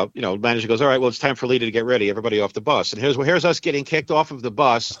then, the manager goes, "All right, well, it's time for Lita to get ready. Everybody off the bus." And here's us getting kicked off of the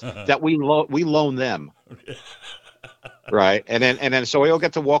bus that we loan them. Right. And then so we all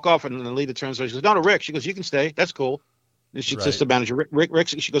get to walk off, and then Lita turns around. She goes, "No, Rick." She goes, "You can stay. That's cool." And she says to the manager, Rick.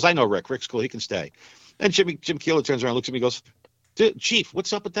 She goes, "I know Rick. Rick's cool. He can stay." And Jim Keeler turns around, looks at me, and goes, "Chief,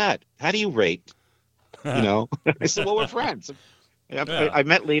 what's up with that? How do you rate?" I said, "Well, we're friends." I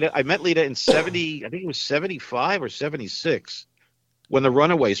met Lita in 70. I think it was 75 or 76. When the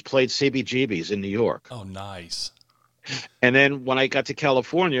Runaways played CBGB's in New York. Oh, nice. And then when I got to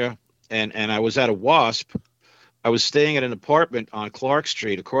California and I was at a WASP, I was staying at an apartment on Clark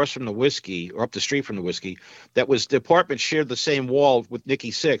Street across from the Whiskey, or up the street from the Whiskey. The apartment shared the same wall with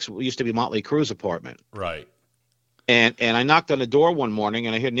Nikki Sixx. It used to be Motley Crue's apartment. Right. And I knocked on the door one morning,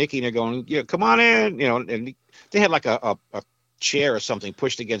 and I heard Nikki, and they're going, "Yeah, come on in." And they had like a chair or something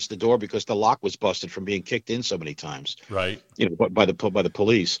pushed against the door because the lock was busted from being kicked in so many times. Right. By the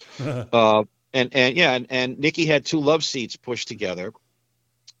police. And Nikki had 2 love seats pushed together,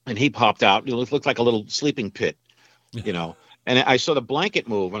 and he popped out. It looked like a little sleeping pit, And I saw the blanket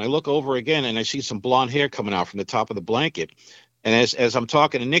move, and I look over again, and I see some blonde hair coming out from the top of the blanket. And as I'm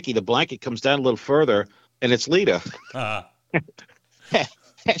talking to Nikki, the blanket comes down a little further, and it's Lita. Uh,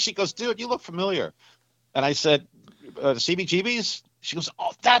 And she goes, "Dude, you look familiar." And I said, "CBGB's?" She goes,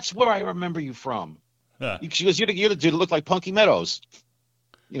 "Oh, that's where I remember you from." She goes, "You're the dude that looked like Punky Meadows."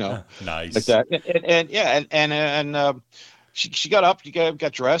 Nice. Like that. And she got up,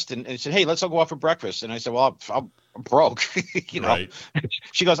 got dressed, and said, "Hey, let's all go out for breakfast." And I said, "Well, I'm broke." Right.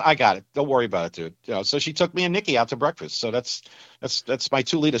 She goes, "I got it. Don't worry about it, dude." So she took me and Nikki out to breakfast. So that's my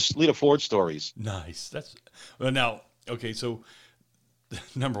two Lita Ford stories. Nice. Now, okay, so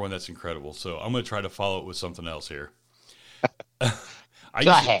number one, that's incredible. So I'm going to try to follow it with something else here. Go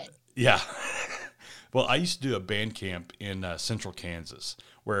ahead. Yeah. Well, I used to do a band camp in central Kansas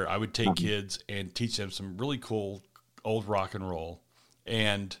where I would take kids and teach them some really cool old rock and roll,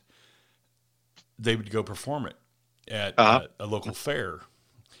 and they would go perform it at a local fair.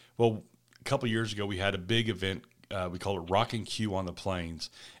 Well, a couple of years ago, we had a big event. We called it Rock and Q on the Plains,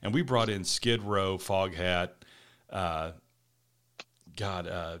 and we brought in Skid Row, Foghat,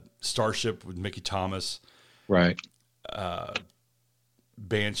 Starship with Mickey Thomas, Right.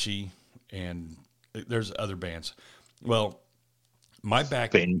 Banshee, and there's other bands. Well, my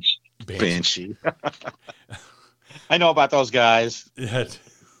back Banshee. I know about those guys. Go ahead.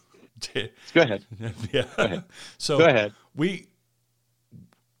 Yeah. Go ahead. So Go ahead. We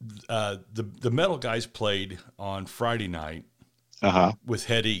the metal guys played on Friday night with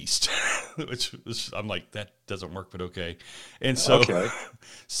Head East, which was, I'm like, that doesn't work, but okay. And so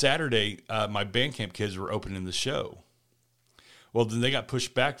Saturday, my band camp kids were opening the show. Well, then they got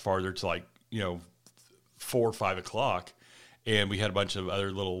pushed back farther to 4 or 5 o'clock, and we had a bunch of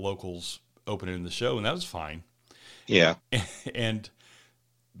other little locals opening the show, and that was fine. Yeah. And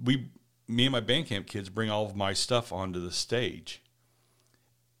me and my band camp kids bring all of my stuff onto the stage,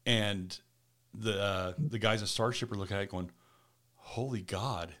 and the guys in Starship are looking at it going, "Holy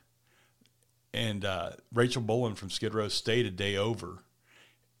God!" And Rachel Boland from Skid Row stayed a day over,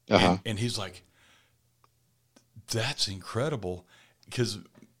 and he's like, "That's incredible," because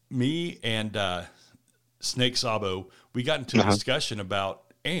me and Snake Sabo, we got into a discussion about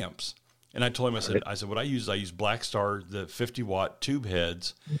amps, and I told him, I said, what I use Black Star, the 50-watt tube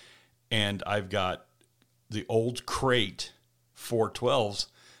heads, and I've got the old Crate 412s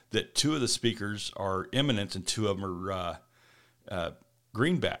that 2 of the speakers are Eminence and 2 of them are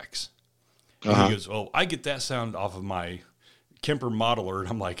greenbacks. And he goes, "Well, I get that sound off of my Kemper modeler," and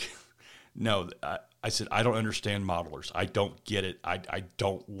I'm like, "No." I said, "I don't understand modelers. I don't get it. I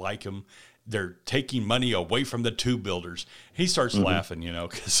don't like them. They're taking money away from the tube builders." He starts laughing,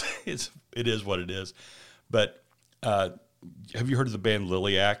 because it is what it is. But have you heard of the band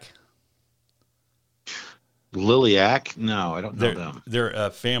Liliac? Liliac? No, I don't know them. They're a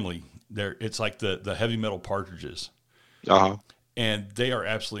family. It's like the heavy metal Partridges. And they are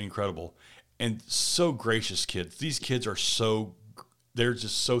absolutely incredible and so gracious kids. These kids are they're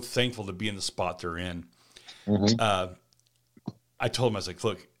just so thankful to be in the spot they're in. I told them, I was like,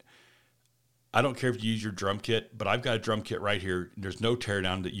 "Look, I don't care if you use your drum kit, but I've got a drum kit right here. There's no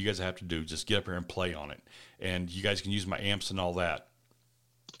teardown that you guys have to do. Just get up here and play on it. And you guys can use my amps and all that."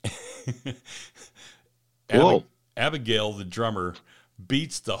 Abigail, the drummer,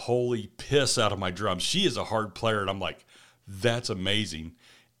 beats the holy piss out of my drums. She is a hard player, and I'm like, "That's amazing."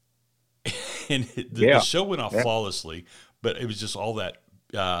 And the show went off flawlessly, but it was just all that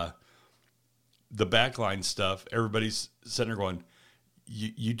the backline stuff. Everybody's sitting there going,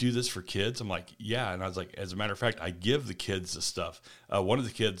 you do this for kids?" I'm like, "Yeah." And I was like, as a matter of fact, I give the kids the stuff. One of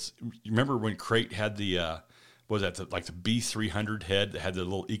the kids, you remember when Crate had the what was that, the B300 head that had the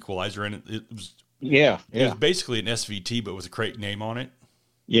little equalizer in it? It was it was basically an SVT, but with a Crate name on it.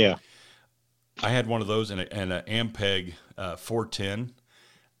 Yeah. I had one of those and an Ampeg 410.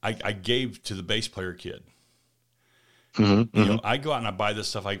 I gave to the bass player kid. I go out and I buy this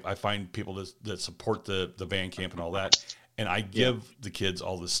stuff. I find people that support the band camp and all that, and I give the kids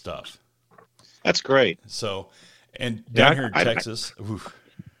all this stuff. That's great. So, and down here in Texas,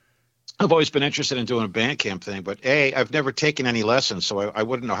 I've always been interested in doing a band camp thing, but I've never taken any lessons, so I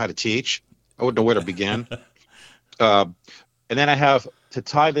wouldn't know how to teach. I wouldn't know where to begin. And then I have to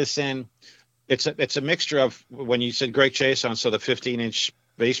tie this in. It's a mixture of, when you said Great Chase on, so the 15-inch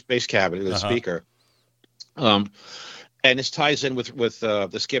bass cabinet, the speaker. And this ties in with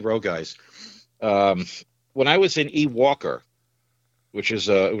the Skid Row guys. When I was in E Walker, it was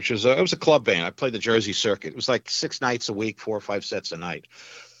a club band. I played the Jersey circuit. It was like 6 nights a week, 4 or 5 sets a night.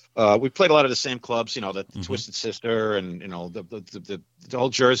 We played a lot of the same clubs, the Twisted Sister and the whole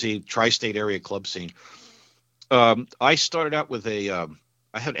Jersey tri-state area club scene. I started out with I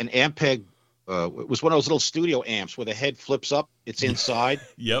had an Ampeg. It was one of those little studio amps where the head flips up. It's inside.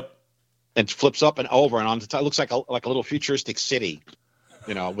 Yep. And flips up and over and on the top. It looks like a little futuristic city,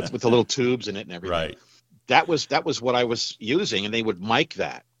 with the little tubes in it and everything. Right. That was what I was using, and they would mic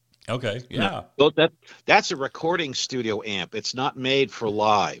that. Okay. Yeah. So that's a recording studio amp. It's not made for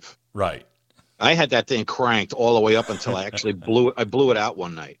live. Right. I had that thing cranked all the way up until I actually blew it. I blew it out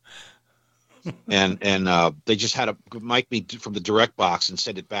one night, and they just had to mic me from the direct box and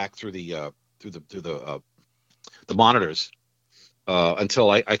send it back through the monitors until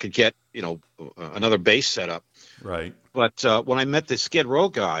I could get another bass set up. Right. But when I met the Skid Row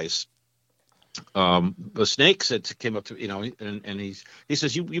guys, the Snake came up to and he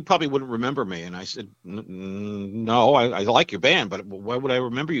says you probably wouldn't remember me, and I said no, I like your band, but why would I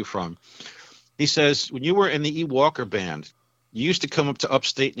remember you from? He says when you were in the E. Walker band, you used to come up to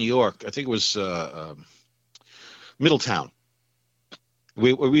upstate New York. I think it was Middletown.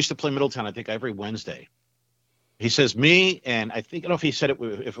 We used to play Middletown, I think, every Wednesday. He says me and I don't know if he said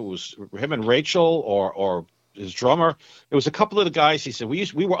if it was him and Rachel or his drummer. It was a couple of the guys. He said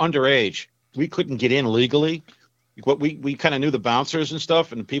we were underage. We couldn't get in legally. We kind of knew the bouncers and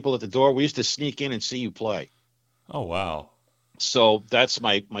stuff and the people at the door. We used to sneak in and see you play. Oh wow! So that's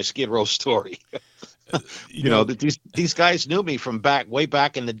my Skid Row story. These guys knew me from way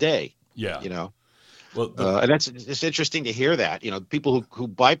back in the day. Yeah. Well, and it's interesting to hear that. People who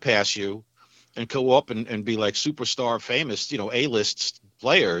bypass you and go up and be like superstar famous, A-list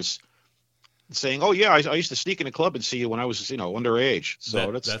players, saying, "Oh yeah, I used to sneak in a club and see you when I was, underage."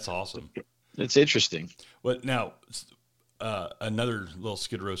 So that's awesome. It's interesting. Well, now another little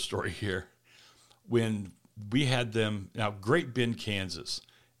Skid Row story here. When we had them now, Great Bend, Kansas.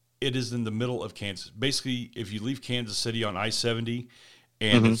 It is in the middle of Kansas. Basically, if you leave Kansas City on I-70,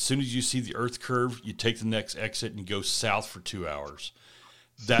 and as soon as you see the Earth curve, you take the next exit and go south for 2 hours.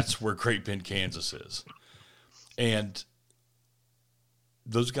 That's where Great Bend, Kansas is. And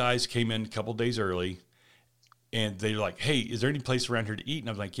those guys came in a couple days early, and they're like, "Hey, is there any place around here to eat?" And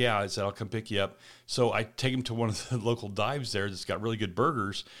I was like, "Yeah." I said, "I'll come pick you up." So I take them to one of the local dives there that's got really good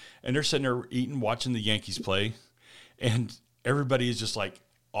burgers, and they're sitting there eating, watching the Yankees play, and everybody is just like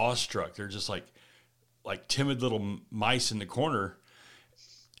awestruck. They're just like timid little mice in the corner.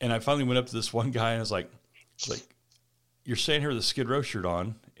 And I finally went up to this one guy, and I was like, "You're standing here with a Skid Row shirt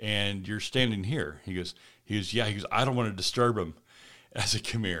on, and you're standing here." He goes, "Yeah." He goes, "I don't want to disturb him." I said,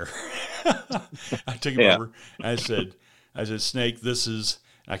 "Come here." I took him over. And I said, "Snake, this is,"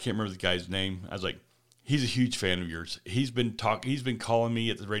 I can't remember the guy's name. I was like, "He's a huge fan of yours. He's been calling me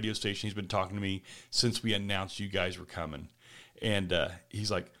at the radio station. He's been talking to me since we announced you guys were coming." And he's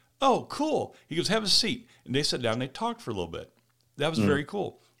like, "Oh, cool." He goes, "Have a seat." And they sat down and they talked for a little bit. That was very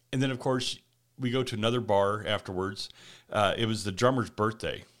cool. And then, of course, we go to another bar afterwards. It was the drummer's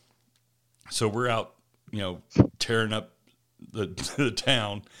birthday. So we're out, tearing up the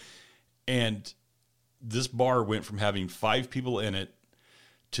town. And this bar went from having 5 people in it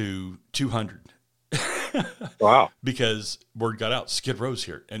to 200. Wow. Because word got out, Skid Row's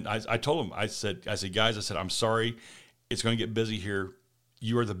here. And I told him, I said, "Guys, I'm sorry. It's going to get busy here.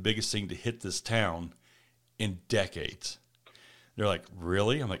 You are the biggest thing to hit this town in decades." They're like,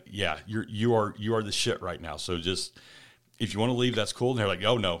 "Really?" I'm like, "Yeah, you are the shit right now. So just, if you want to leave, that's cool." And they're like,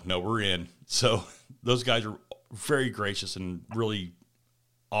 "Oh, no, we're in." So those guys are very gracious and really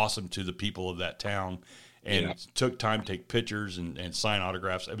awesome to the people of that town, and took time to take pictures and sign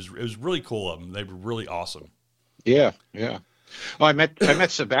autographs. It was really cool of them. They were really awesome. Yeah. Well, I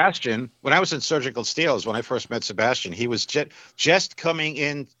met Sebastian when I was in Surgical Steels. When I first met Sebastian, he was just coming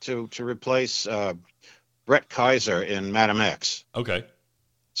in to replace Brett Kaiser in Madam X. Okay.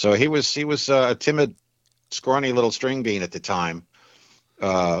 So he was a timid, scrawny little string bean at the time.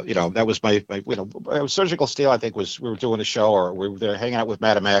 That was my Surgical Steel. I think we were doing a show, or we were there hanging out with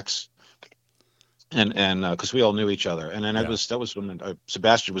Madam X, and because we all knew each other. And then that was when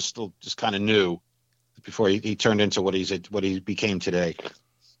Sebastian was still just kind of new before he turned into what he became today.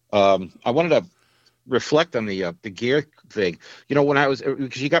 I wanted to reflect on the gear thing. When I was,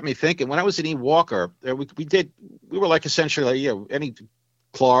 because you got me thinking, when I was in E. Walker, we were like essentially like, any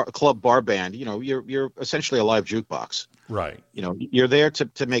club bar band, you're essentially a live jukebox. Right. You're there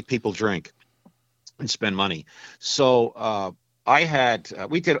to make people drink and spend money. So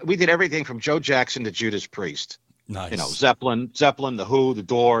we did everything from Joe Jackson to Judas Priest. Nice. Zeppelin, The Who, The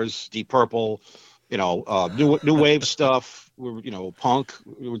Doors, Deep Purple, new wave stuff. We were, punk.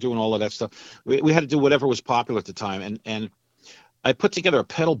 We were doing all of that stuff. We had to do whatever was popular at the time. And I put together a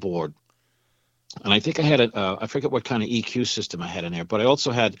pedal board And I think I had I forget what kind of EQ system I had in there, but I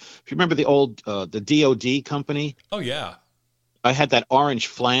also had, if you remember the old, the DOD company, Oh yeah. I had that orange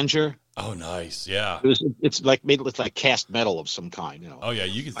flanger. Oh nice. Yeah. It's like made with like cast metal of some kind, you know. Oh yeah.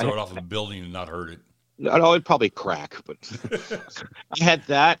 You could throw it off a building and not hurt I know it'd probably crack, but it. I had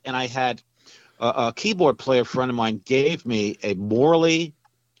that, and I had a keyboard player friend of mine gave me a Morley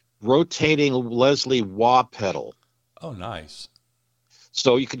rotating Leslie wah pedal. Oh nice.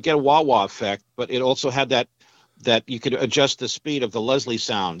 So you could get a wah-wah effect, but it also had that you could adjust the speed of the Leslie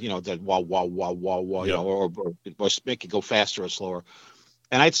sound, you know, that wah wah wah wah wah, you Yep. know, or make it go faster or slower.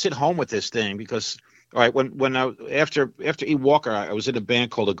 And I'd sit home with this thing because, all right, when I after E Walker, I was in a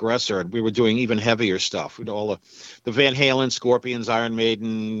band called Aggressor, and we were doing even heavier stuff. You know, all the Van Halen, Scorpions, Iron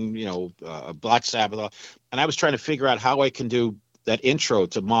Maiden, you know, Black Sabbath, and I was trying to figure out how I can do that intro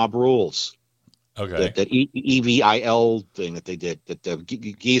to Mob Rules. Okay. That EVIL thing that they did, that the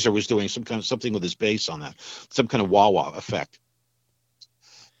geezer was doing something with his bass on that, some kind of wah wah effect.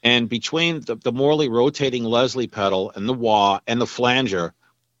 And between the Morley rotating Leslie pedal and the wah and the flanger,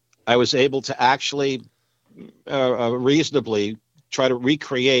 I was able to actually reasonably try to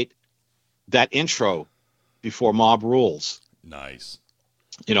recreate that intro before Mob Rules. Nice.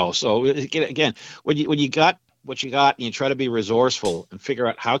 You know, so again, when you got what you got and you try to be resourceful and figure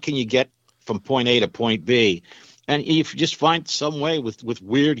out how can you get from point A to point B, and if you just find some way with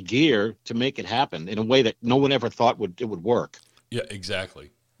weird gear to make it happen in a way that no one ever thought it would work. Yeah, exactly.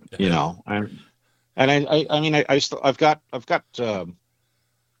 You know, I mean I've got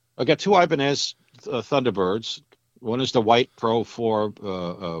two Ibanez Thunderbirds. One is the White Pro 4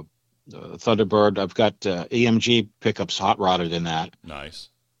 Thunderbird. I've got EMG pickups hot rodded in that. Nice.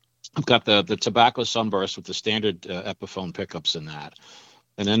 I've got the Tobacco Sunburst with the standard Epiphone pickups in that.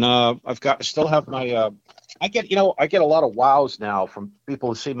 And then I still have my I get a lot of wows now from people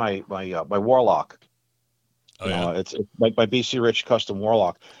who see my Warlock. Oh yeah. It's like my BC Rich custom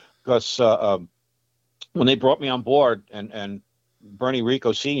Warlock, because when they brought me on board, and Bernie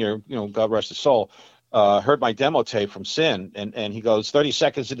Rico Sr., you know, God rest his soul, heard my demo tape from Sin, and he goes, 30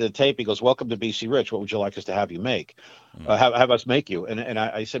 seconds into the tape, he goes, "Welcome to BC Rich. What would you like us to have you make? Have us make you?" And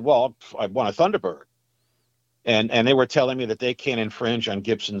I said, "Well, I want a Thunderbird." And they were telling me that they can't infringe on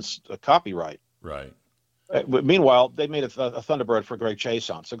Gibson's copyright. Right. Meanwhile, they made a Thunderbird for Greg Chase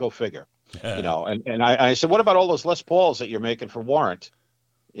on, so go figure. You know, and I said, "What about all those Les Pauls that you're making for Warrant?"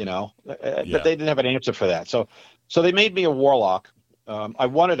 You know, but they didn't have an answer for that. So they made me a Warlock. I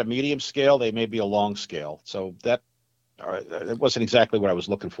wanted a medium scale. They made me a long scale. So that wasn't exactly what I was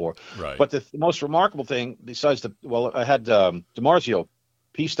looking for. Right. But the most remarkable thing, besides I had DiMarzio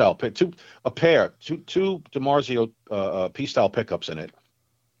P-style two DiMarzio P-style pickups in it.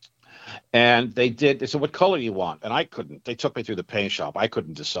 And they said, "What color do you want?" And I couldn't. They took me through the paint shop. I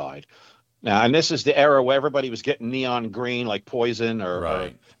couldn't decide. Now, and this is the era where everybody was getting neon green, like Poison,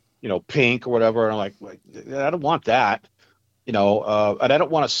 or you know, pink or whatever. And I'm like, I don't want that. You know, and I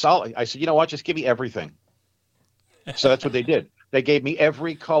don't want a solid. I said, "You know what? Just give me everything." So that's what they did. They gave me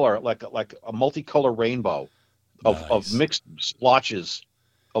every color, like a multicolor rainbow of mixed splotches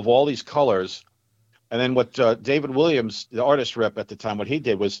of all these colors. And then what David Williams, the artist rep at the time, what he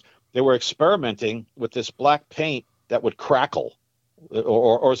did was they were experimenting with this black paint that would crackle,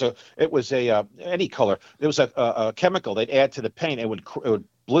 or it was any color. There was a chemical they'd add to the paint. It would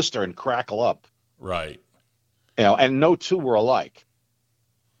blister and crackle up. Right. You know, and no two were alike.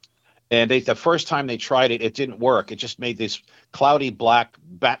 And the first time they tried it, it didn't work. It just made these cloudy black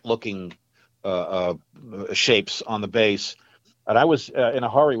bat-looking shapes on the base. And I was in a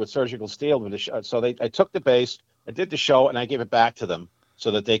hurry with Surgical Steel with so I took the bass, I did the show, and I gave it back to them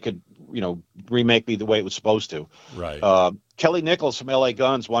so that they could, you know, remake me the way it was supposed to. Right. Kelly Nichols from LA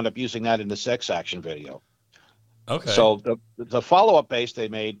Guns wound up using that in the Sex Action video. Okay. So the follow-up bass they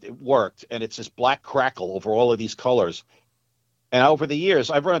made, it worked, and it's this black crackle over all of these colors. And over the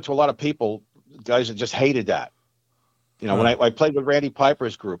years, I've run into a lot of people, guys that just hated that. You know, when I played with Randy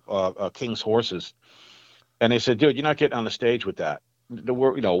Piper's group, King's Horses, and they said, "Dude, you're not getting on the stage with that.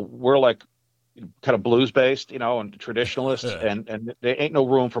 We're like kind of blues based, you know, and traditionalists, and there ain't no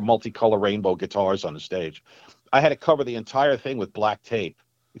room for multicolor rainbow guitars on the stage." I had to cover the entire thing with black tape,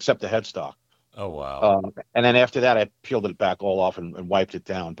 except the headstock. Oh wow! And then after that, I peeled it back all off and wiped it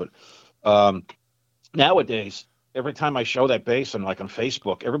down. But nowadays, every time I show that bass on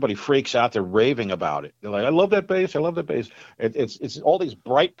Facebook, everybody freaks out. They're raving about it. They're like, "I love that bass. I love that bass." It's all these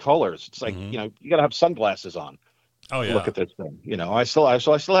bright colors. It's like, you know, you got to have sunglasses on. Oh yeah. Look at this thing. You know, I still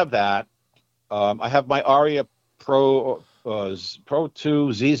have that. I have my Aria Pro 2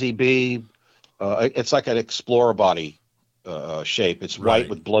 ZZB. It's like an Explorer body shape. It's white Right.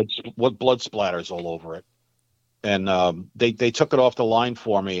 with blood splatters all over it. And they took it off the line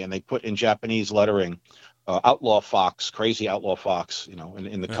for me, and they put in Japanese lettering, Outlaw Fox, Crazy Outlaw Fox,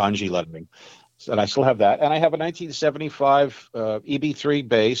 in the kanji lettering. So, and I still have that. And I have a 1975 EB3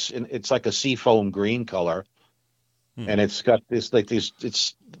 bass, and it's like a seafoam green color. And it's got it's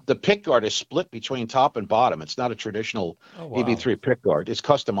the pick guard is split between top and bottom. It's not a traditional Oh, wow. EB3 pick guard. It's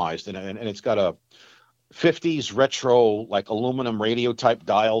customized, and it's got a 50s retro, like aluminum radio type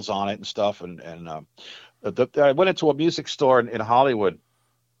dials on it and stuff. I went into a music store in Hollywood,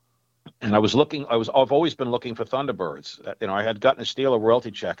 and I've always been looking for Thunderbirds. I had gotten a Steeler royalty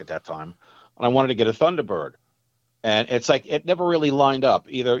check at that time, and I wanted to get a Thunderbird. And it's like it never really lined up.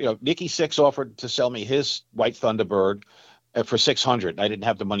 Either Nicky Six offered to sell me his white Thunderbird for $600, and I didn't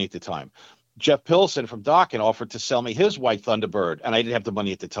have the money at the time. Jeff Pilson from Dokken offered to sell me his white Thunderbird, and I didn't have the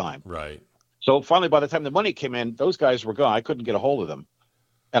money at the time. Right. So finally, by the time the money came in, those guys were gone. I couldn't get a hold of them,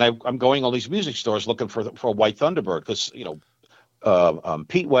 and I'm going all these music stores looking for a white Thunderbird because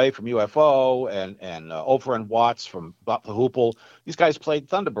Pete Way from UFO and Ofer and Watts from Bob the Hoople. These guys played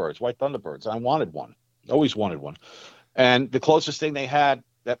Thunderbirds, white Thunderbirds. I wanted one. Always wanted one. And the closest thing they had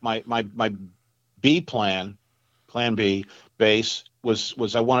that my B plan B bass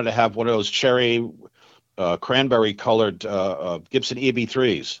was I wanted to have one of those cherry cranberry colored Gibson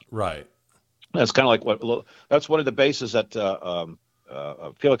EB3s. Right. That's kind of like that's one of the basses that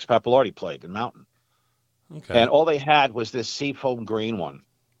Felix Pappalardi played in Mountain. Okay. And all they had was this seafoam green one.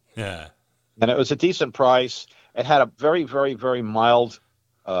 Yeah. And it was a decent price. It had a very, very, very mild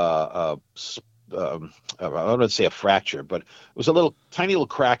I don't want to say a fracture, but it was a tiny little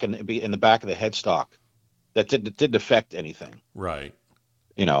crack in the back of the headstock that didn't affect anything. Right.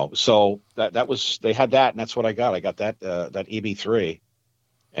 So that was, they had that, and that's what I got. I got that EB3,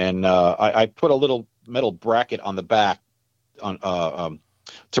 and I put a little metal bracket on the back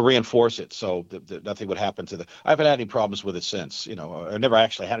to reinforce it, so that nothing would happen to I haven't had any problems with it since. I never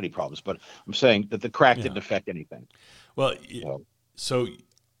actually had any problems, but I'm saying that the crack didn't affect anything. Well, so.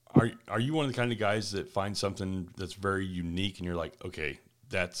 Are you one of the kind of guys that finds something that's very unique and you're like, okay,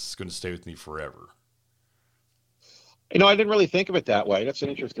 that's going to stay with me forever? I didn't really think of it that way. That's an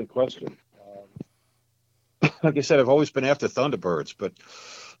interesting question. Like I said, I've always been after Thunderbirds, but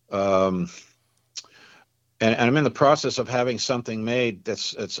and I'm in the process of having something made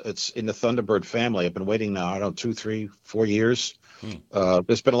it's in the Thunderbird family. I've been waiting now, I don't know, 2, 3, 4 years.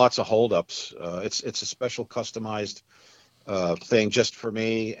 There's been lots of holdups. It's a special customized thing just for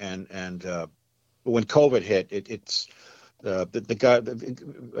me, and when COVID hit, it's the guy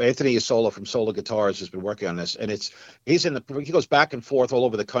Anthony Isola from Sola Guitars has been working on this, and he goes back and forth all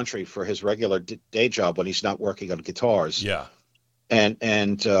over the country for his regular day job when he's not working on guitars. Yeah, and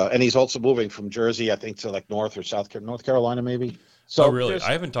he's also moving from Jersey, I think, to like North Carolina, maybe. So really,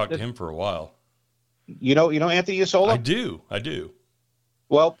 I haven't talked to him for a while. You know Anthony Isola? I do.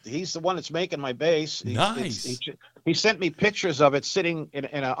 Well, he's the one that's making my bass. Nice. He sent me pictures of it sitting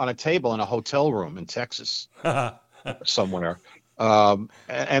on a table in a hotel room in Texas somewhere.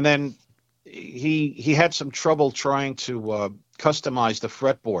 And then he had some trouble trying to customize the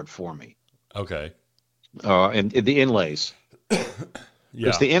fretboard for me. Okay. And the inlays.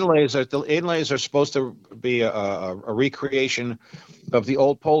 Because the inlays are supposed to be a recreation of the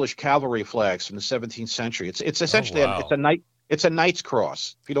old Polish cavalry flags from the 17th century. It's essentially it's a knight's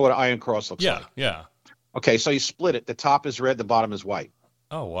cross, if you know what an iron cross looks like. Yeah. Okay, so you split it. The top is red, the bottom is white.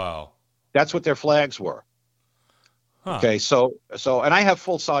 Oh, wow. That's what their flags were. Huh. Okay, so and I have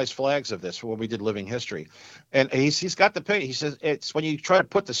full-size flags of this for when we did Living History. And he's got the picture. He says it's when you try to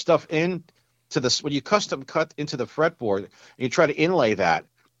put the stuff in to this, when you custom cut into the fretboard and you try to inlay that,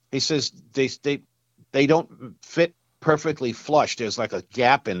 he says they don't fit perfectly flush. There's like a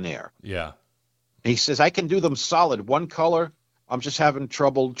gap in there. Yeah. He says I can do them solid one color. I'm just having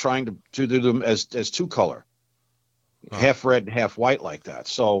trouble trying to do them as two color, half red and half white like that.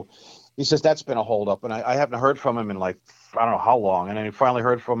 So he says that's been a holdup, and I haven't heard from him in like I don't know how long, and then he finally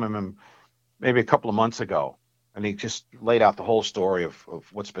heard from him in maybe a couple of months ago, and he just laid out the whole story of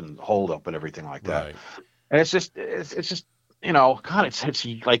what's been hold up and everything like that. Right. And it's just God, it's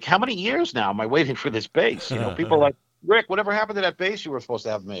like how many years now am I waiting for this bass? People are like, Rick, whatever happened to that bass you were supposed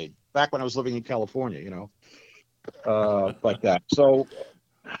to have made back when I was living in California? Like that. So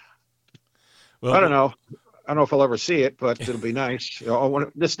well, I don't know. I don't know if I'll ever see it, but it'll be nice.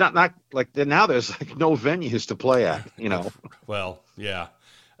 It's not like now. There's like no venues to play at. Well, yeah.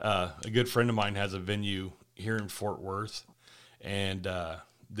 A good friend of mine has a venue here in Fort Worth, and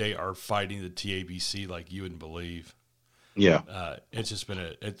they are fighting the TABC like you wouldn't believe. Yeah. It's just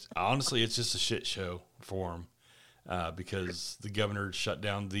been honestly, it's just a shit show for them. because the governor shut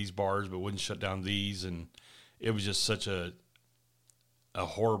down these bars but wouldn't shut down these, and it was just such a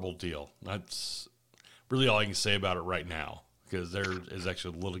horrible deal. That's really all I can say about it right now, because there is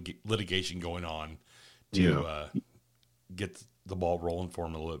actually litigation going on to get the ball rolling for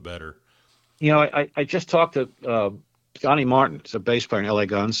him a little bit better. You know, I just talked to Johnny Martin. It's a bass player in LA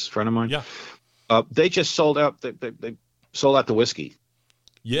Guns, a friend of mine. Yeah. They just sold out. They sold out the whiskey.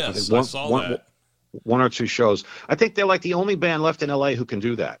 Yes, I saw that. One or two shows. I think they're like the only band left in LA who can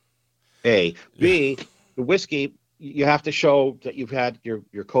do that. A. B. The whiskey, you have to show that you've had your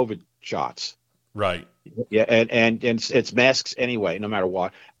COVID shots. Right. Yeah, and it's masks anyway, no matter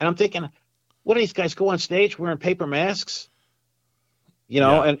what. And I'm thinking, what do these guys go on stage wearing paper masks? You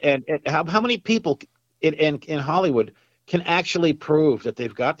know, and how many people in Hollywood can actually prove that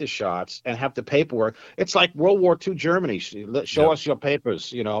they've got the shots and have the paperwork? It's like World War II Germany. Show us your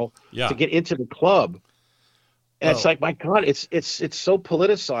papers, you know, to get into the club. And it's like, my God, it's so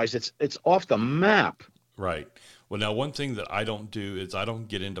politicized. It's off the map. Right. Well, now, one thing that I don't do is I don't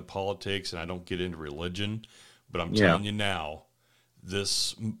get into politics and I don't get into religion, but I'm telling you now,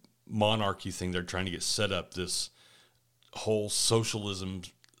 this monarchy thing they're trying to get set up, this whole socialism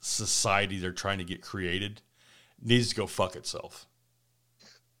society they're trying to get created, needs to go fuck itself.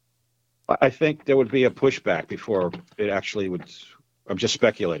 I think there would be a pushback before it actually would. I'm just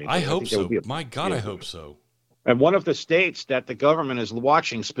speculating. I hope so. My God, I hope so. And one of the states that the government is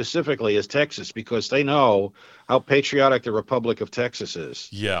watching specifically is Texas, because they know how patriotic the Republic of Texas is.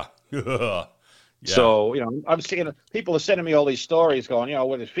 Yeah. Yeah. So, you know, I'm seeing people are sending me all these stories going, you know,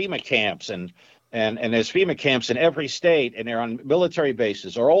 with FEMA camps and there's FEMA camps in every state, and they're on military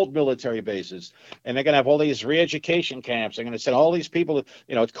bases or old military bases. And they're going to have all these re-education camps. They're going to send all these people,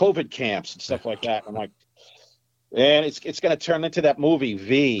 you know, it's COVID camps and stuff like that. I'm like, and it's going to turn into that movie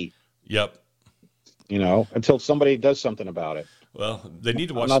V. Yep. You know, until somebody does something about it. Well, they need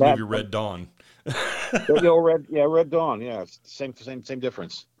to watch the movie Red Dawn. Red Dawn. Yeah, same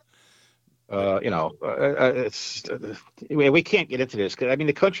difference. You know, we can't get into this, because I mean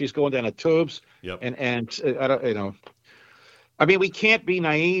the country's going down the tubes. Yep. And I don't, you know, I mean we can't be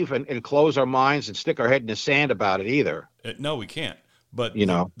naive and close our minds and stick our head in the sand about it either. No, we can't. But you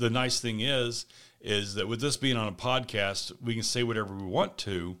know, the nice thing is that with this being on a podcast, we can say whatever we want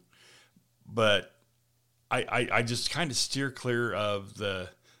to, but I just kind of steer clear of the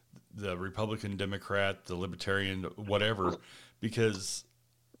Republican, Democrat, the Libertarian, whatever, because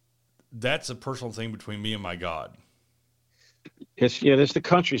that's a personal thing between me and my God. The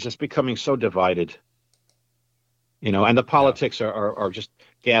country's just becoming so divided, you know, and the politics are just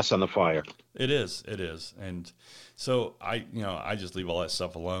gas on the fire. It is. And so I just leave all that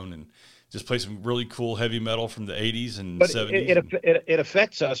stuff alone and just play some really cool heavy metal from the 80s and 70s. It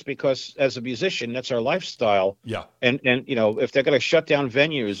affects us because as a musician, that's our lifestyle. Yeah. And you know, if they're going to shut down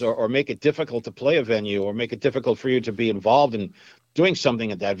venues or make it difficult to play a venue or make it difficult for you to be involved in doing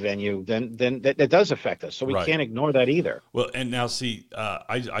something at that venue, then that does affect us. So we can't ignore that either. Well, and now see,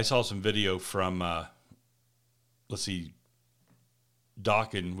 I saw some video from, let's see,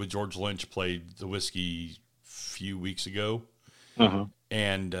 Dokken with George Lynch played the Whiskey a few weeks ago. Uh-huh.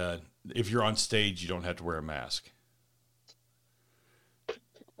 And if you're on stage, you don't have to wear a mask.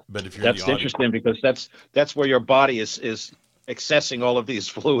 But if you're that's interesting, because that's where your body is accessing all of these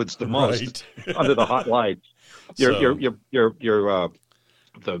fluids the most, right. Under the hot lights. The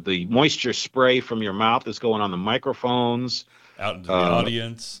moisture spray from your mouth is going on the microphones out into the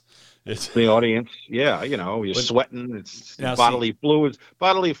audience. It's the audience. Yeah, you know, you're sweating. It's bodily fluids.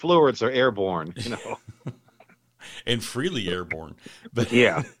 Bodily fluids are airborne. You know. And freely airborne. But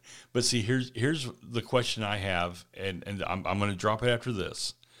yeah. But see, here's the question I have, and I'm going to drop it after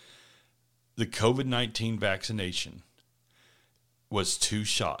this. The COVID-19 vaccination was 2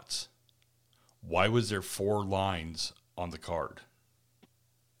 shots. Why was there 4 lines on the card?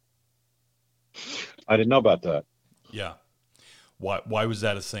 I didn't know about that. Yeah. Why was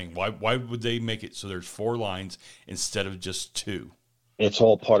that a thing? Why would they make it so there's 4 lines instead of just 2? It's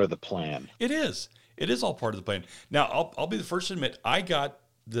all part of the plan. It is. It is all part of the plan. Now, I'll be the first to admit, I got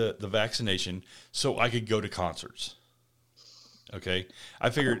the vaccination so I could go to concerts. Okay? I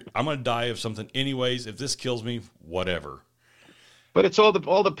figured I'm going to die of something anyways. If this kills me, whatever. But it's all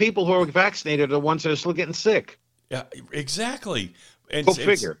the people who are vaccinated are the ones that are still getting sick. Yeah, exactly. And, Go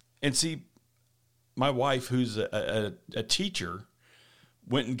figure. And see, my wife, who's a teacher,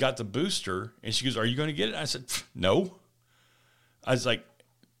 went and got the booster, and she goes, "Are you going to get it?" I said, "No." I was like,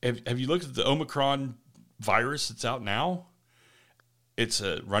 have you looked at the Omicron virus that's out now? It's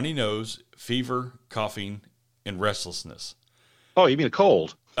a runny nose, fever, coughing, and restlessness. Oh, you mean a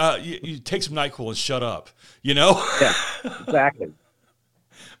cold? You take some NyQuil and shut up, you know? Yeah, exactly.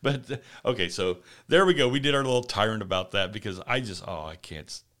 But, okay, so there we go. We did our little tyrant about that because I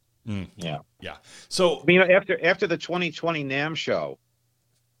can't. Yeah. Yeah. So, I mean, after the 2020 NAMM show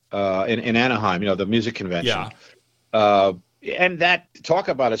in Anaheim, the music convention, and that, talk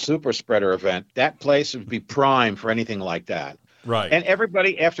about a super spreader event, that place would be prime for anything like that. right. And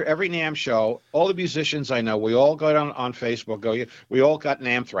everybody, after every NAMM show, all the musicians I know, we all go down on Facebook, we all got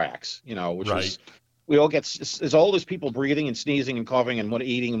NAMthrax, which Right. was, we all get as old as people breathing and sneezing and coughing and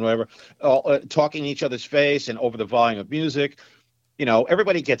eating and whatever, talking in each other's face and over the volume of music.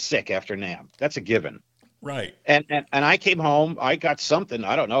 Everybody gets sick after NAMM. That's a given. Right. And I came home, I got something,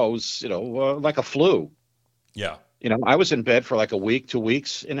 I don't know, it was, like a flu. Yeah. I was in bed for like a week, 2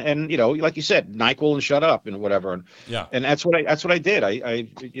 weeks, and like you said, NyQuil and shut up and whatever. And Yeah. and that's what I did.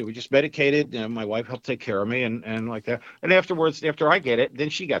 We just medicated. My wife helped take care of me and like that. And afterwards, after I get it, then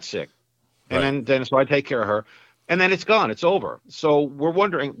she got sick, and Right. then so I take care of her, and then it's gone. It's over. So we're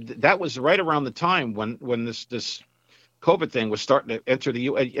wondering, that was right around the time when this COVID thing was starting to enter the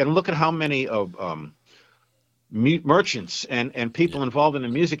U. And look at how many of merchants and people involved in the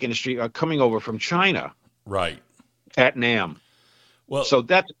music industry are coming over from China. Right. At NAMM. Well, So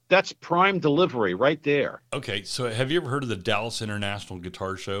that's prime delivery right there. okay. So have you ever heard of the Dallas International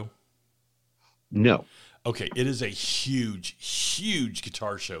Guitar Show? No. Okay. It is a huge, huge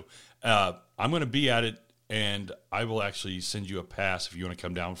guitar show. I'm going to be at it, and I will actually send you a pass if you want to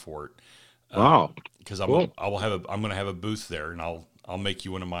come down for it. Wow. Because Cool. I'm going to have a booth there, and I'll make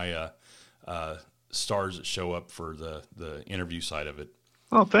you one of my stars that show up for the interview side of it.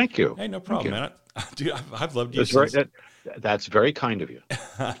 Oh, thank you. Hey, no problem, man. Dude, I've loved you That's very, since. that's very kind of you.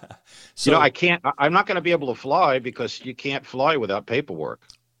 So, I'm not going to be able to fly because you can't fly without paperwork.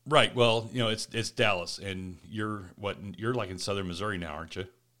 right. Well, it's Dallas, and you're like in southern Missouri now, aren't you?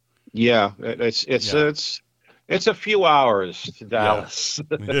 Yeah, it's a few hours to Dallas.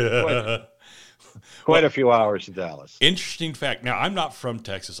 Quite a few hours to Dallas. Interesting fact. Now, I'm not from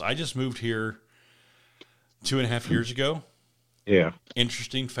Texas. I just moved here 2.5 years ago. Yeah.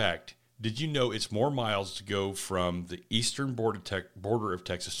 Interesting fact. Did you know it's more miles to go from the eastern border of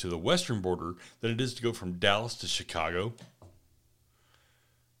Texas to the western border than it is to go from Dallas to Chicago?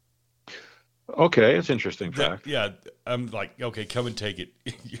 Okay, it's interesting fact. Yeah, I'm like, okay, come and take it.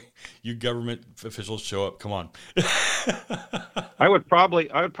 You government officials show up. Come on. I would probably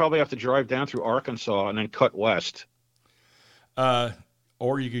have to drive down through Arkansas and then cut west.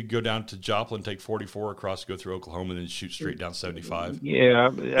 Or you could go down to Joplin, take 44 across, go through Oklahoma, and then shoot straight down 75.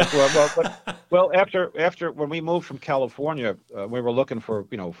 Yeah, after when we moved from California, we were looking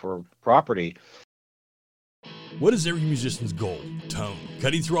for property. What is every musician's goal? Tone.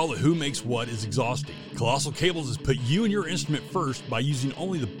 Cutting through all the who makes what is exhausting. Colossal Cables has put you and your instrument first by using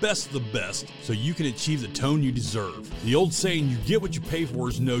only the best of the best so you can achieve the tone you deserve. The old saying, you get what you pay for,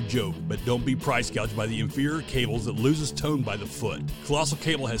 is no joke, but don't be price gouged by the inferior cables that loses tone by the foot. Colossal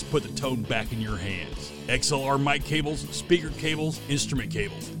Cable has put the tone back in your hands. XLR mic cables, speaker cables, instrument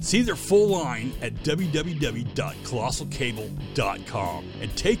cables. See their full line at www.colossalcable.com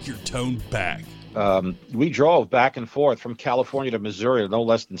and take your tone back. We drove back and forth from California to Missouri no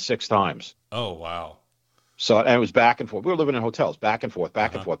less than 6 times. Oh, wow. So, and it was back and forth. We were living in hotels, back and forth,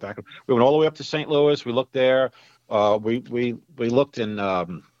 back and forth, back and forth. We went all the way up to St. Louis. We looked there. We looked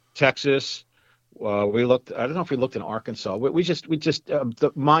in Texas. We looked. I don't know if we looked in Arkansas. We just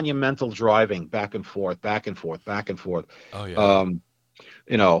the monumental driving back and forth, back and forth, back and forth. Oh, yeah.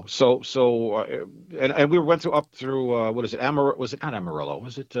 And we went up through what is it? Was it not Amarillo?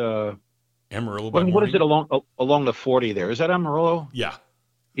 Was it? Amarillo. What is it along the 40 there? Is that Amarillo? Yeah.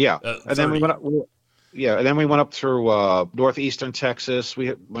 Yeah. And then we went up. And then we went up through northeastern Texas.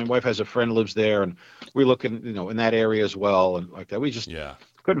 My wife has a friend who lives there, and we look in that area as well, and like that. We just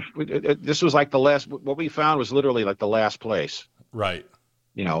couldn't. This was like the last. What we found was literally like the last place. Right.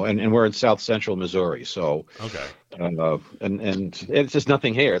 And we're in south central Missouri, so okay. And it's just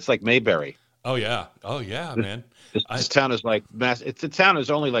nothing here. It's like Mayberry. Oh yeah, man. This town is like the town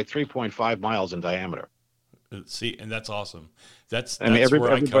is only like 3.5 miles in diameter. See, and that's awesome. That's where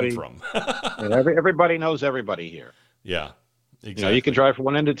everybody, I come from. Everybody knows everybody here. Yeah, exactly. You can drive from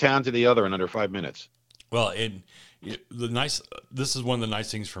one end of town to the other in under 5 minutes. Well, and this is one of the nice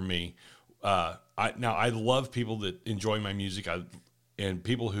things for me. I love people that enjoy my music. And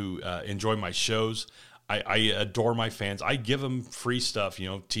people who enjoy my shows. I adore my fans. I give them free stuff,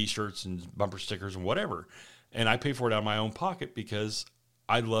 T-shirts and bumper stickers and whatever. And I pay for it out of my own pocket because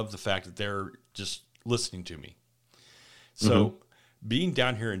I love the fact that they're just listening to me. So being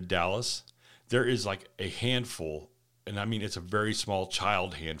down here in Dallas, there is like a handful and I mean, it's a very small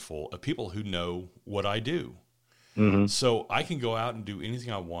child handful of people who know what I do. Mm-hmm. So I can go out and do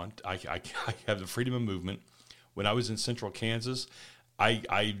anything I want. I have the freedom of movement. When I was in central Kansas,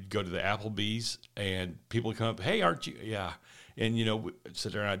 I go to the Applebee's and people come up, hey, aren't you? Yeah. And,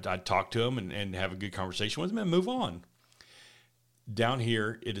 sit there and I'd talk to them and have a good conversation with them and move on. Down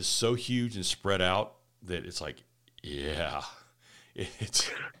here, it is so huge and spread out that it's like, yeah, it's.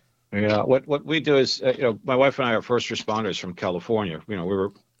 Yeah. What we do is, my wife and I are first responders from California. We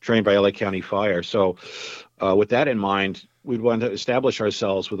were trained by LA County Fire. So with that in mind, we'd want to establish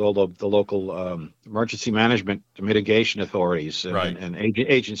ourselves with all the local emergency management mitigation authorities and, Right. and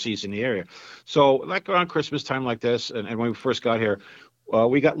agencies in the area. So like around Christmas time like this, and when we first got here,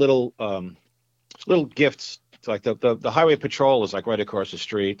 we got little gifts. Like the highway patrol is like right across the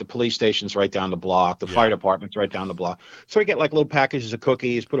street. The police station's right down the block. The fire department's right down the block. So we get like little packages of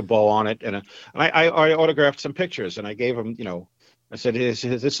cookies, put a bow on it, and I autographed some pictures, and I gave them, I said, this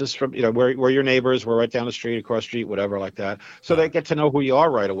is from, we're your neighbors. We're right down the street, across the street, whatever like that. So they get to know who you are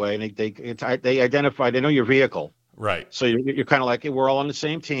right away, and they identify, they know your vehicle. Right. So you're kind of like, hey, we're all on the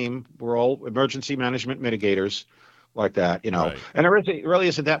same team. We're all emergency management mitigators. Like that, Right. And there really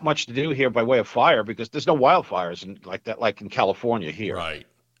isn't that much to do here by way of fire because there's no wildfires like that, like in California here. Right.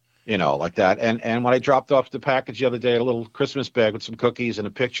 Like that. And when I dropped off the package the other day, a little Christmas bag with some cookies and a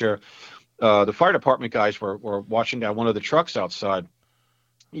picture, the fire department guys were washing down one of the trucks outside,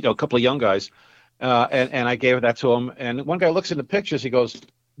 a couple of young guys. And I gave that to them. And one guy looks in the pictures. He goes,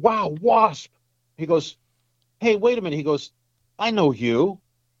 wow, wasp. He goes, hey, wait a minute. He goes, I know you.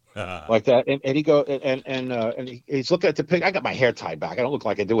 Like that, and he go and he's looking at the picture. I got my hair tied back. I don't look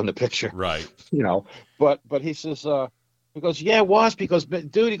like I do in the picture, Right? But he says, he goes, yeah, wasp. He goes,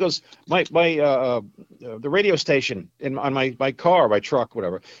 dude. He goes, my the radio station on my car, my truck,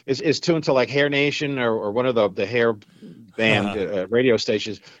 whatever, is tuned to like Hair Nation or one of the hair band radio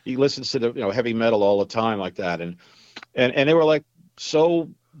stations. He listens to the heavy metal all the time like that, and they were like so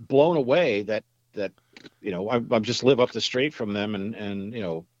blown away that I'm just live up the street from them, and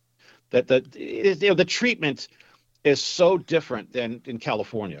that the treatment is so different than in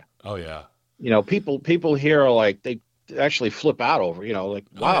California. Oh yeah. People here are like, they actually flip out over, like,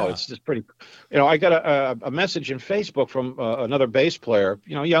 wow, It's just pretty, I got a message in Facebook from another bass player,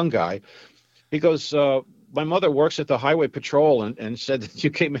 young guy. He goes, my mother works at the highway patrol and said that you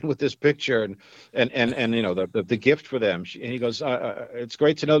came in with this picture and the gift for them. And he goes, it's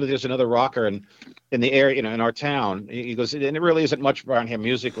great to know that there's another rocker in the area, in our town. He goes, and it really isn't much around here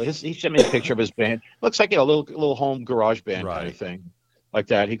musically. He sent me a picture of his band. Looks like a little home garage band kind of thing like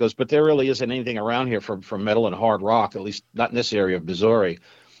that. He goes, but there really isn't anything around here for metal and hard rock, at least not in this area of Missouri.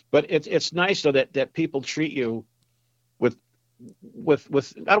 But it's nice though that people treat you with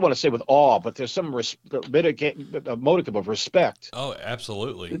I don't want to say with awe, but there's some a modicum of respect. Oh,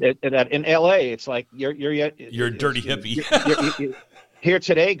 absolutely. That in LA, it's like you're a dirty hippie. you're here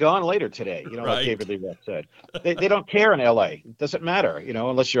today, gone later today. Right. Like David Lee Roth said. They don't care in LA. It doesn't matter,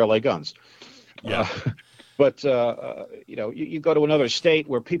 unless you're LA Guns. Yeah. But you go to another state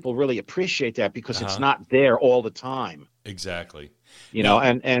where people really appreciate that because it's not there all the time. Exactly.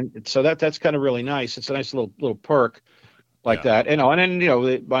 And so that's kind of really nice. It's a nice little perk. Like that, and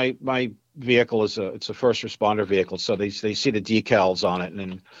then my vehicle it's a first responder vehicle, so they see the decals on it, and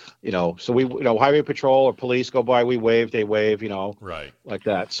then so we highway patrol or police go by, we wave, they wave, right, like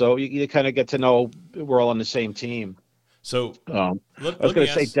that. So you kind of get to know we're all on the same team. So I was going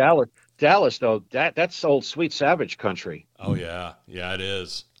to say Dallas though, that's old Sweet Savage country. Oh yeah, it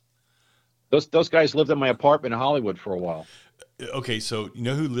is. Those guys lived in my apartment in Hollywood for a while. Okay, so you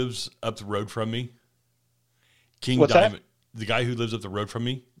know who lives up the road from me? King What's Diamond. That? The guy who lives up the road from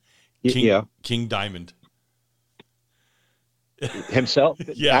me? King Diamond. Himself?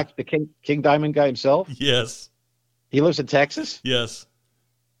 Yeah. The King Diamond guy himself? Yes. He lives in Texas? Yes.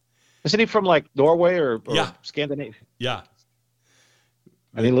 Isn't he from like Norway or Scandinavia? Yeah.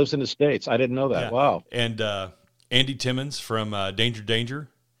 And he lives in the States. I didn't know that. Yeah. Wow. And Andy Timmons from Danger.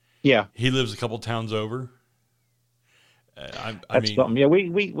 Yeah. He lives a couple towns over. That's something. Yeah,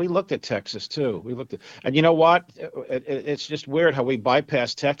 we looked at Texas too. And you know what? It's just weird how we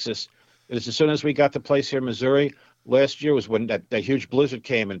bypassed Texas. As soon as we got the place here in Missouri, last year was when that huge blizzard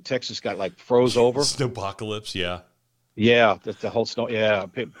came and Texas got like froze over. Snowpocalypse, yeah. Yeah, the whole snow. Yeah,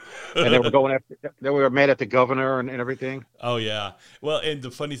 and they were going after. They were mad at the governor and everything. Oh yeah. Well, and the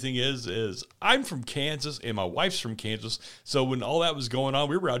funny thing is I'm from Kansas and my wife's from Kansas. So when all that was going on,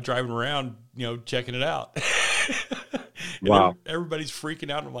 we were out driving around, checking it out. Wow. Everybody's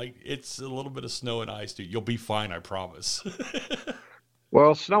freaking out. I'm like, it's a little bit of snow and ice, dude. You'll be fine, I promise.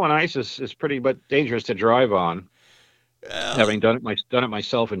 Well, snow and ice is pretty but dangerous to drive on. having done it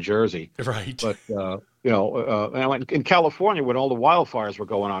myself in Jersey. Right. But and I went in California when all the wildfires were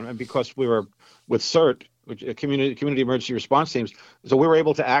going on, and because we were with CERT, which community emergency response teams, so we were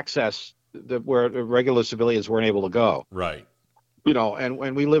able to access where regular civilians weren't able to go. Right. And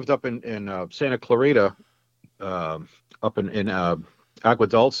when we lived up in Santa Clarita, up in Agua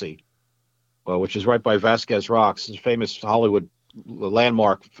Dulce, which is right by Vasquez Rocks, it's a famous Hollywood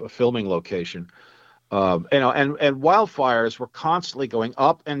landmark filming location. And wildfires were constantly going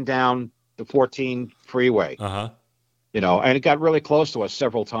up and down the 14 freeway. Uh-huh. And it got really close to us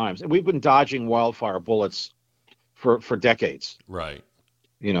several times. And we've been dodging wildfire bullets for decades. Right.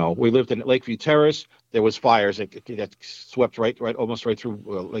 We lived in Lakeview Terrace. There was fires that swept right, almost right through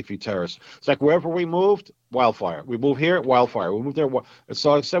Lakeview Terrace. It's like wherever we moved, wildfire. We moved here, wildfire. We moved there.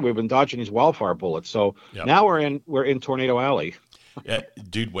 So like I said, we've been dodging these wildfire bullets. So now we're in Tornado Alley. Yeah,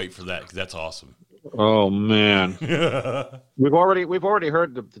 dude, wait for that because that's awesome. Oh man, we've already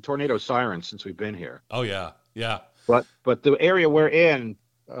heard the tornado sirens since we've been here. Oh yeah, yeah. But the area we're in,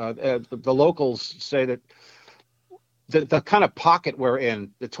 the locals say that the kind of pocket we're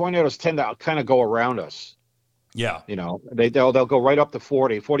in, the tornadoes tend to kind of go around us. Yeah. They'll go right up to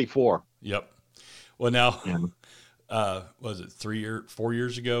 40, 44. Yep. Well, now, was it 4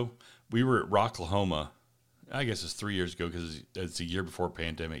 years ago? We were at Rocklahoma. I guess it's 3 years ago because it's a year before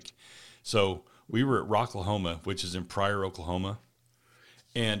pandemic. So we were at Rocklahoma, which is in Pryor, Oklahoma.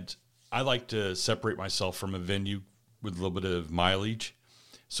 And I like to separate myself from a venue with a little bit of mileage.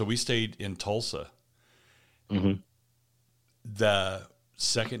 So we stayed in Tulsa. Mm-hmm. The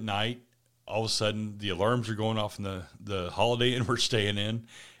second night, all of a sudden, the alarms are going off in the Holiday Inn we're staying in.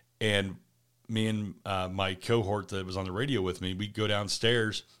 And me and my cohort that was on the radio with me, we go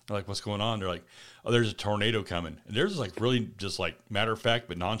downstairs. They're like, what's going on? They're like, oh, there's a tornado coming. And there's like really just like matter of fact,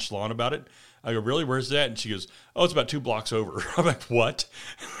 but nonchalant about it. I go, really? Where's that? And she goes, oh, it's about 2 blocks over. I'm like, what?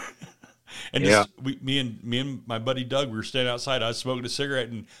 And me and my buddy Doug, we were standing outside. I was smoking a cigarette,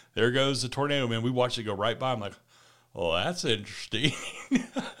 and there goes the tornado, man. We watched it go right by. I'm like, well, that's interesting.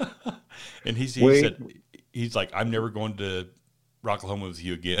 And he said, he's like, I'm never going to Rocklahoma with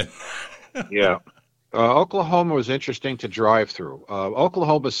you again. Yeah. Oklahoma was interesting to drive through.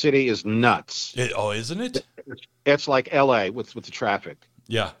 Oklahoma City is nuts. Isn't it? It's like LA with the traffic.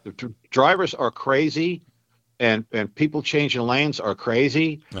 Yeah. The drivers are crazy, and people changing lanes are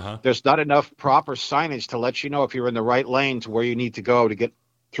crazy. Uh-huh. There's not enough proper signage to let you know if you're in the right lane to where you need to go to get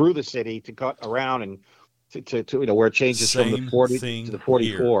through the city, to cut around and to where it changes from the 40 to the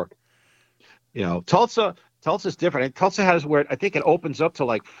 44. Here. Tulsa's different. Tulsa has where I think it opens up to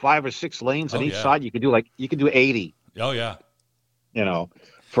like 5 or 6 lanes on each side. You could do 80. Oh yeah.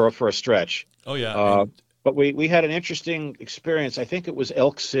 For a stretch. Oh yeah. But we had an interesting experience. I think it was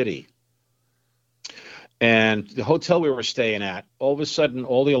Elk City. And the hotel we were staying at, all of a sudden,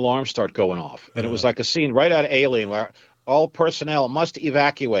 all the alarms start going off. And it was like a scene right out of Alien where all personnel must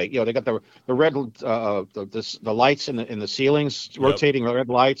evacuate. They got the red, the lights in the ceilings, rotating red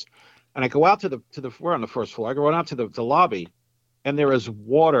lights. And I go out we're on the first floor. I go out to the lobby, and there is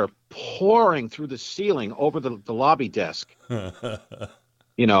water pouring through the ceiling over the lobby desk. And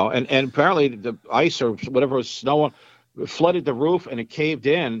apparently the ice or whatever was snow flooded the roof, and it caved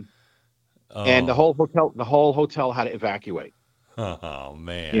in, and the whole hotel had to evacuate. Oh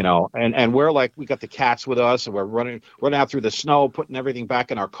man! And we're like, we got the cats with us, and we're running out through the snow, putting everything back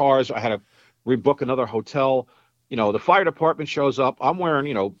in our cars. I had to rebook another hotel. The fire department shows up. I'm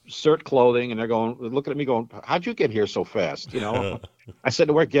wearing, CERT clothing, and they're looking at me going, how'd you get here so fast? I said,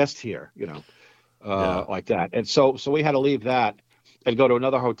 we're guests here, like that. And so we had to leave that and go to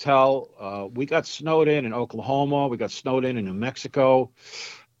another hotel. We got snowed in Oklahoma. We got snowed in New Mexico.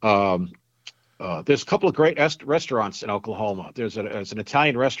 There's a couple of great restaurants in Oklahoma. There's an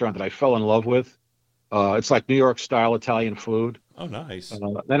Italian restaurant that I fell in love with. It's like New York style Italian food. Oh, nice.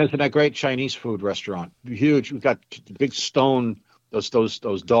 Then there's a great Chinese food restaurant. Huge. We've got big stone, those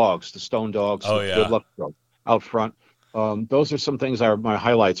dogs, the stone dogs. Oh, yeah. Good luck out front. Those are some things are my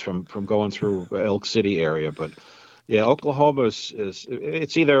highlights from going through Elk City area. But yeah, Oklahoma is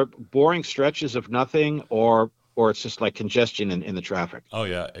it's either boring stretches of nothing or it's just like congestion in the traffic. Oh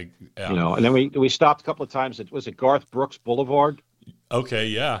yeah. And then we stopped a couple of times. Was it Garth Brooks Boulevard? Okay,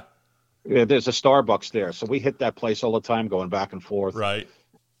 yeah. Yeah, there's a Starbucks there, so we hit that place all the time, going back and forth, right,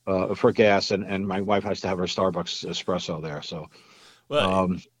 for gas. And my wife has to have her Starbucks espresso there. So,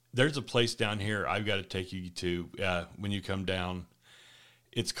 there's a place down here I've got to take you to when you come down.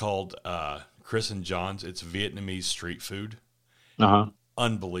 It's called Chris and John's. It's Vietnamese street food.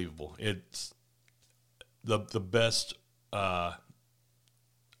 Unbelievable. It's the best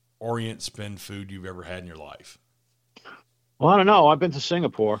Orient spin food you've ever had in your life. Well, I don't know. I've been to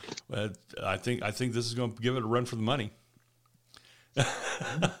Singapore. I think this is going to give it a run for the money.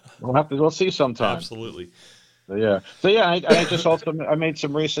 We'll see sometime. Absolutely. So yeah, I just also I made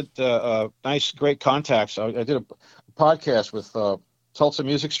some recent nice, great contacts. I did a podcast with Tulsa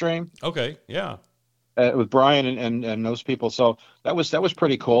Music Stream. Okay, yeah. With Brian and those people. So that was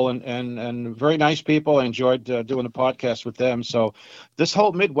pretty cool and very nice people. I enjoyed doing the podcast with them. So this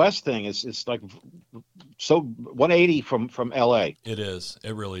whole Midwest thing is like so 180 from LA. It is.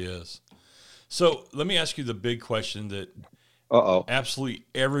 It really is. So let me ask you the big question that absolutely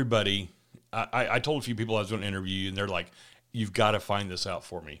everybody. I told a few people I was going to interview you, and they're like, "You've got to find this out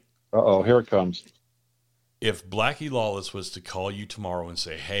for me." Here it comes. If Blackie Lawless was to call you tomorrow and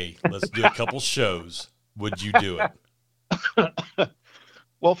say, "Hey, let's do a couple shows," would you do it?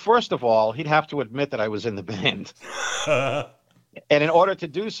 Well, first of all, he'd have to admit that I was in the band. And in order to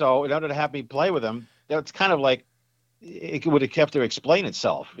do so, in order to have me play with him, it's kind of like it would have to explain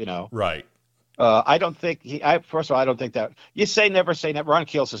itself, you know? Right. I don't think first of all, I don't think that you say never say never. Ron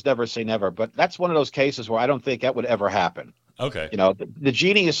Keel says never say never, but that's one of those cases where I don't think that would ever happen. Okay. You know, the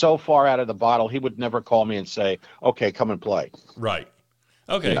genie is so far out of the bottle, he would never call me and say, "Okay, come and play." Right.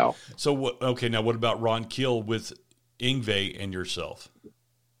 Okay. You know? So now what about Ron Keel with Yngwie and yourself?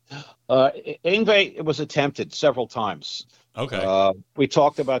 Yngwie, it was attempted several times. Okay. We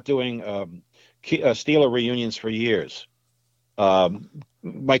talked about doing Steeler reunions for years.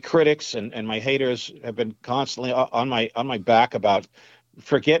 My critics and my haters have been constantly on my back about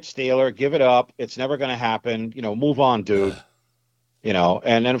forget Steeler, give it up. It's never going to happen. You know, move on, dude. You know,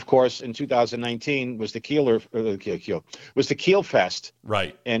 and then of course in 2019 was the Keel Fest,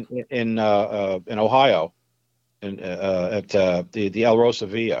 right? In Ohio, at the El Rosa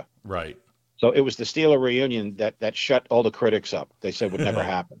Villa, right? So it was the Steeler reunion that shut all the critics up. They said would never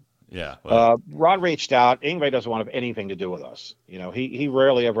happen. Yeah. Well. Ron reached out. Yngwie doesn't want to have anything to do with us. You know, he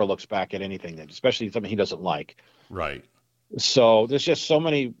rarely ever looks back at anything, especially something he doesn't like. Right. So there's just so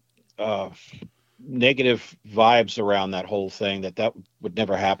many negative vibes around that whole thing that would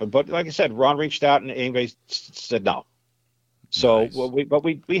never happen. But like I said, Ron reached out and Yngwie said no. So nice.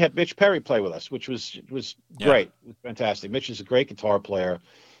 we had Mitch Perry play with us, which was great. It was fantastic. Mitch is a great guitar player.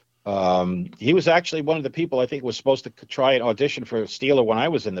 He was actually one of the people I think was supposed to try and audition for Steeler when I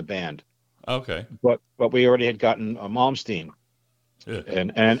was in the band. Okay. But we already had gotten Malmsteen. Yeah.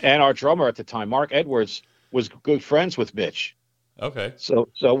 And our drummer at the time, Mark Edwards, was good friends with Mitch. Okay. So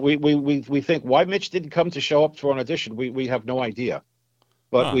we think why Mitch didn't come to show up for an audition. We have no idea.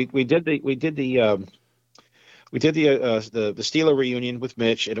 But we did the Steeler reunion with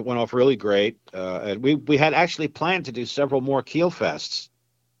Mitch, and it went off really great. And we had actually planned to do several more Keel Fests.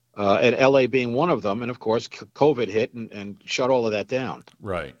 And LA being one of them, and of course COVID hit and shut all of that down.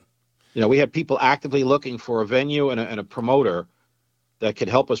 Right. You know, we had people actively looking for a venue and a promoter that could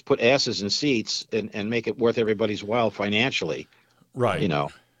help us put asses in seats and make it worth everybody's while financially. Right. You know,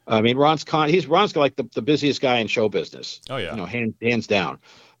 I mean, Ron's like the busiest guy in show business. Oh yeah. You know, hands down.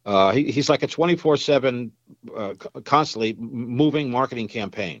 He's like a 24/7, constantly moving marketing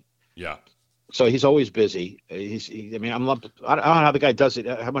campaign. Yeah. So he's always busy. I don't know how the guy does it.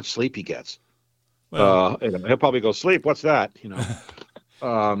 How much sleep he gets. Well, he'll probably go sleep. What's that? You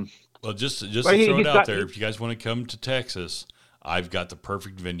know. Well, just to throw it out there, if you guys want to come to Texas, I've got the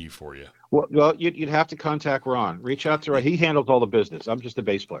perfect venue for you. Well, you'd have to contact Ron. Reach out to Ron. He handles all the business. I'm just a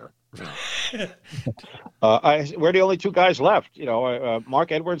bass player. You know. We're the only two guys left. You know,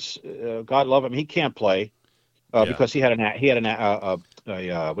 Mark Edwards, God love him, he can't play because he had what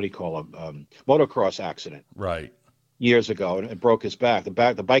do you call him? Motocross accident. Right. Years ago, and it broke his back. The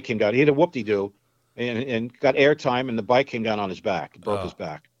bike came down. He had a whoop-de-doo and got airtime, and the bike came down on his back. It broke his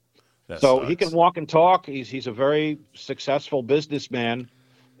back. So sucks. He can walk and talk. He's a very successful businessman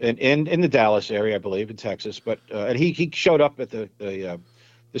in the Dallas area, I believe, in Texas. But and he showed up at the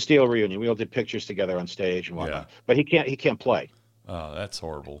Steeler reunion. We all did pictures together on stage and whatnot. Yeah. But he can't play. Oh, that's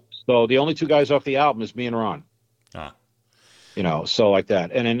horrible. So the only two guys off the album is me and Ron. You know, so like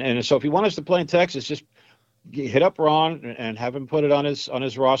that. And so if you want us to play in Texas, just hit up Ron and have him put it on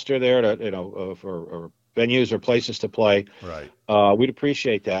his roster there to for venues or places to play. Right. We'd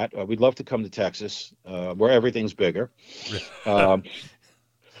appreciate that. We'd love to come to Texas, where everything's bigger,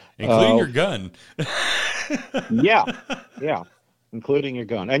 including your gun. yeah, including your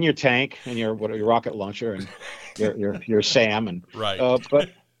gun and your tank and your rocket launcher and your SAM and right.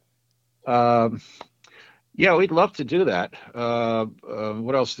 Yeah, we'd love to do that.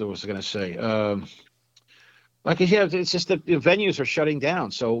 What else was I going to say? It's just that the venues are shutting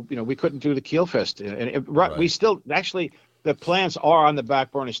down, so we couldn't do the Keel Fest. Right. We still actually the plans are on the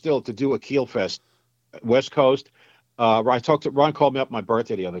back burner still to do a Keel Fest, West Coast. Ron called me up my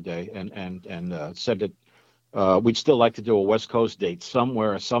birthday the other day and said that we'd still like to do a West Coast date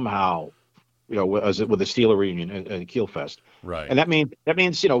somewhere, somehow, with a Steeler reunion at Keel Fest. Right. And that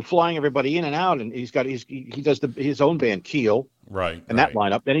means flying everybody in and out. And he does his own band Keel, Right. and that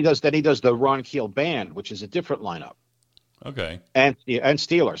lineup. Then he does the Ron Keel band, which is a different lineup. Okay. And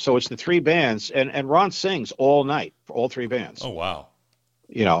Steeler. So it's the three bands, and Ron sings all night for all three bands. Oh wow.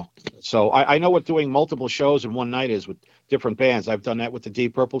 So I know what doing multiple shows in one night is with different bands. I've done that with the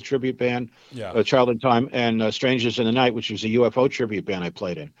Deep Purple tribute band, Yeah. Child in Time, and Strangers in the Night, which was a UFO tribute band I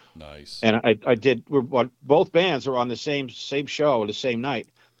played in. Nice. And I did. Both bands are on the same show the same night,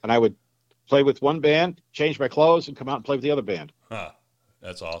 and I would play with one band, change my clothes, and come out and play with the other band. Huh.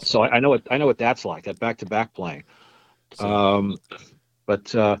 That's awesome. So I know what that's like, that back-to-back playing. So,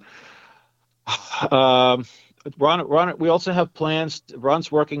 Ron, we also have plans. Ron's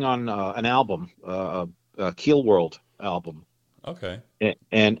working on an album, a Keel World album. okay.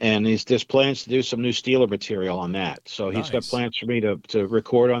 And there's plans to do some new Steeler material on that. So he's got Nice. plans for me to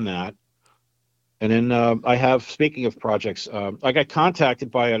record on that. And then I have, speaking of projects, I got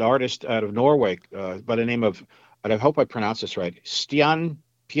contacted by an artist out of Norway by the name of, and I hope I pronounce this right, Stian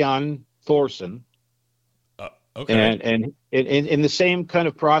Pian Thorsen. Okay. And in the same kind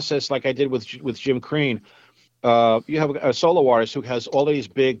of process like I did with Jim Crean, you have a solo artist who has all these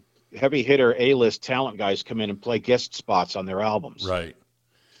big heavy hitter A-list talent guys come in and play guest spots on their albums. Right.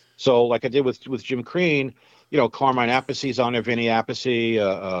 So like I did with Jim Crean, Carmine Appice's on there, Vinny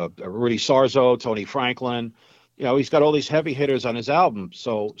Appice, Rudy Sarzo, Tony Franklin. He's got all these heavy hitters on his album.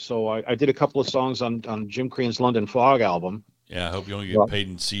 So I did a couple of songs on Jim Crean's London Fog album. Yeah. I hope you don't get paid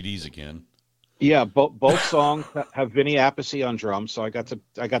in CDs again. Yeah, both songs have Vinny Appice on drums, so I got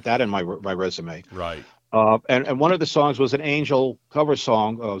that in my resume. Right. And one of the songs was an Angel cover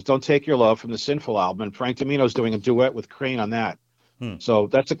song, "Don't Take Your Love" from the Sinful album, and Frank Domino's doing a duet with Crean on that. So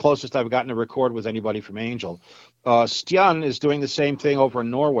that's the closest I've gotten to record with anybody from Angel. Stian is doing the same thing over in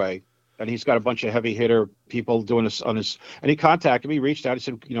Norway, and he's got a bunch of heavy hitter people doing this on his. And he contacted me, reached out, he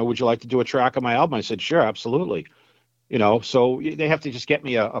said, "Would you like to do a track on my album?" I said, "Sure, absolutely." So they have to just get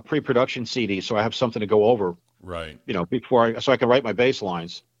me a pre-production CD so I have something to go over, Right. so I can write my bass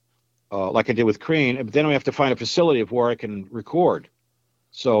lines, like I did with Crean. But then we have to find a facility of where I can record.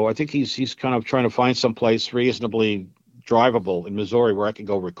 So I think he's kind of trying to find some place reasonably drivable in Missouri where I can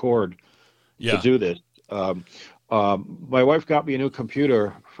go record to do this. My wife got me a new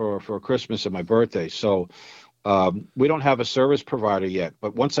computer for Christmas and my birthday. So we don't have a service provider yet,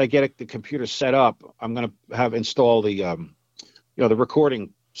 but once I get the computer set up, I'm going to have install the the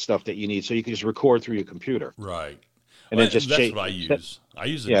recording stuff that you need, so you can just record through your computer. Right. And Well, then just that's what I use. I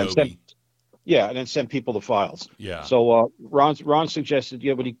use Adobe. And then send people the files. Yeah. So Ron suggested,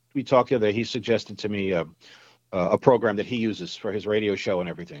 when we talked the other day, he suggested to me a program that he uses for his radio show and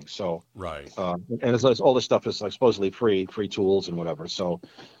everything. So Right. and all this stuff is like supposedly free tools and whatever. So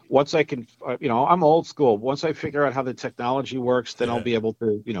once I can, I'm old school. Once I figure out how the technology works, then I'll be able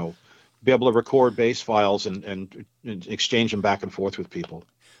to, record bass files and exchange them back and forth with people.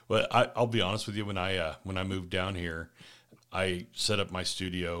 Well, I'll be honest with you. When I moved down here, I set up my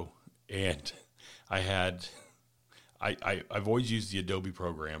studio, and I've always used the Adobe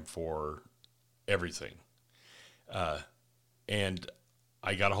program for everything. And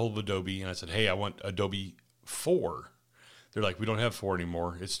I got a hold of Adobe and I said, "Hey, I want Adobe 4. They're like, "We don't have 4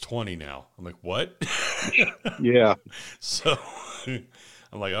 anymore. It's 20 now." I'm like, "What?" Yeah. So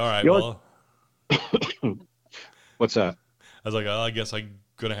I'm like, "All right, well." What's that? I was like, "Oh, I guess I'm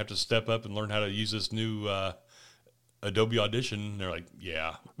going to have to step up and learn how to use this new Adobe Audition." And they're like,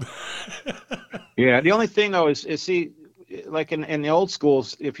 "Yeah." Yeah. The only thing though is see, like in the old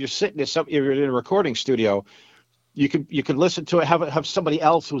schools, if you're sitting if you're in a recording studio, you could listen to it, have somebody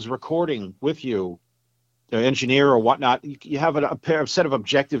else who's recording with you, an engineer or whatnot. You have a set of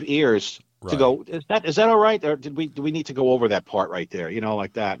objective ears to go, is that all right? Or do we need to go over that part right there?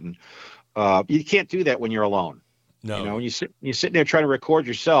 Like that. And you can't do that when you're alone. No. When you're sitting there trying to record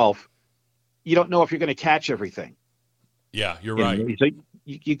yourself, you don't know if you're going to catch everything. Yeah, you're right. So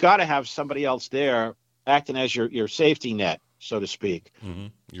you got to have somebody else there acting as your safety net, so to speak. Mm-hmm.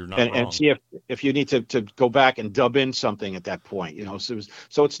 You're not wrong. And see if you need to go back and dub in something at that point,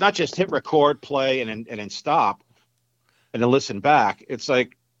 So it's not just hit record, play, and then stop, and then listen back. It's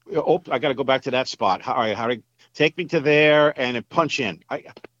like, I got to go back to that spot. All right, how to take me to there and then punch in.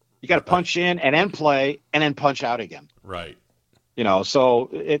 You got to punch in and then play and then punch out again. Right. So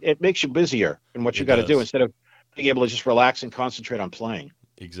it makes you busier in what you got to do instead of being able to just relax and concentrate on playing.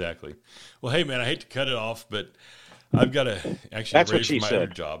 Exactly. Well, hey man, I hate to cut it off, but I've got to actually raise my other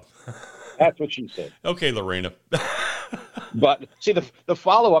job. That's what she said. Okay, Lorena. But see, the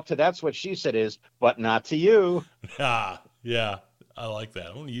follow up to that's what she said is, but not to you. Yeah, I like that.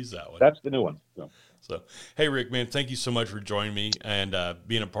 I want to use that one. That's the new one. So, hey, Rick, man, thank you so much for joining me and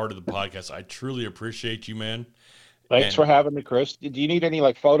being a part of the podcast. I truly appreciate you, man. Thanks for having me, Chris. Do you need any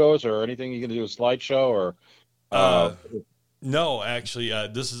like photos or anything? You can do a slideshow or? No, actually,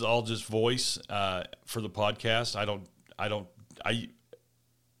 this is all just voice for the podcast. I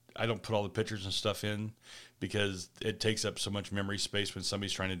don't put all the pictures and stuff in because it takes up so much memory space when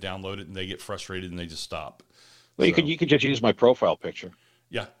somebody's trying to download it and they get frustrated and they just stop. Well, you could just use my profile picture.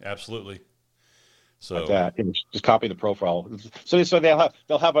 Yeah, absolutely. So like that, just copy the profile. So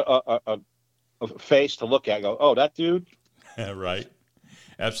they'll have a face to look at. Go, oh, that dude. Right.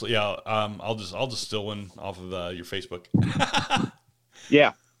 Absolutely. Yeah. I'll just steal one off of your Facebook.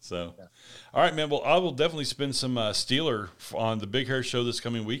 Yeah. So, all right, man. Well, I will definitely spend some Steeler on the Big Hair Show this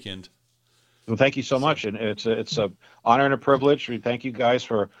coming weekend. Well, thank you so much, and it's a honor and a privilege. We thank you guys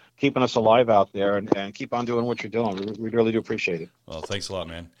for keeping us alive out there, and keep on doing what you're doing. We really do appreciate it. Well, thanks a lot,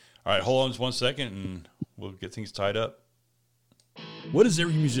 man. All right, hold on just 1 second, and we'll get things tied up. What is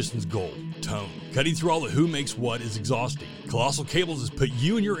every musician's goal? Tone. Cutting through all the who makes what is exhausting. Colossal Cables has put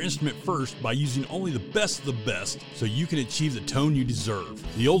you and your instrument first by using only the best of the best so you can achieve the tone you deserve.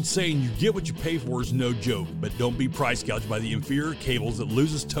 The old saying, you get what you pay for, is no joke, but don't be price gouged by the inferior cables that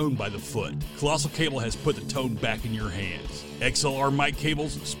loses tone by the foot. Colossal Cable has put the tone back in your hands. XLR mic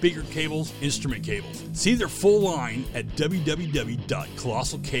cables, speaker cables, instrument cables. See their full line at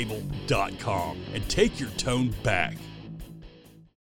www.colossalcable.com and take your tone back.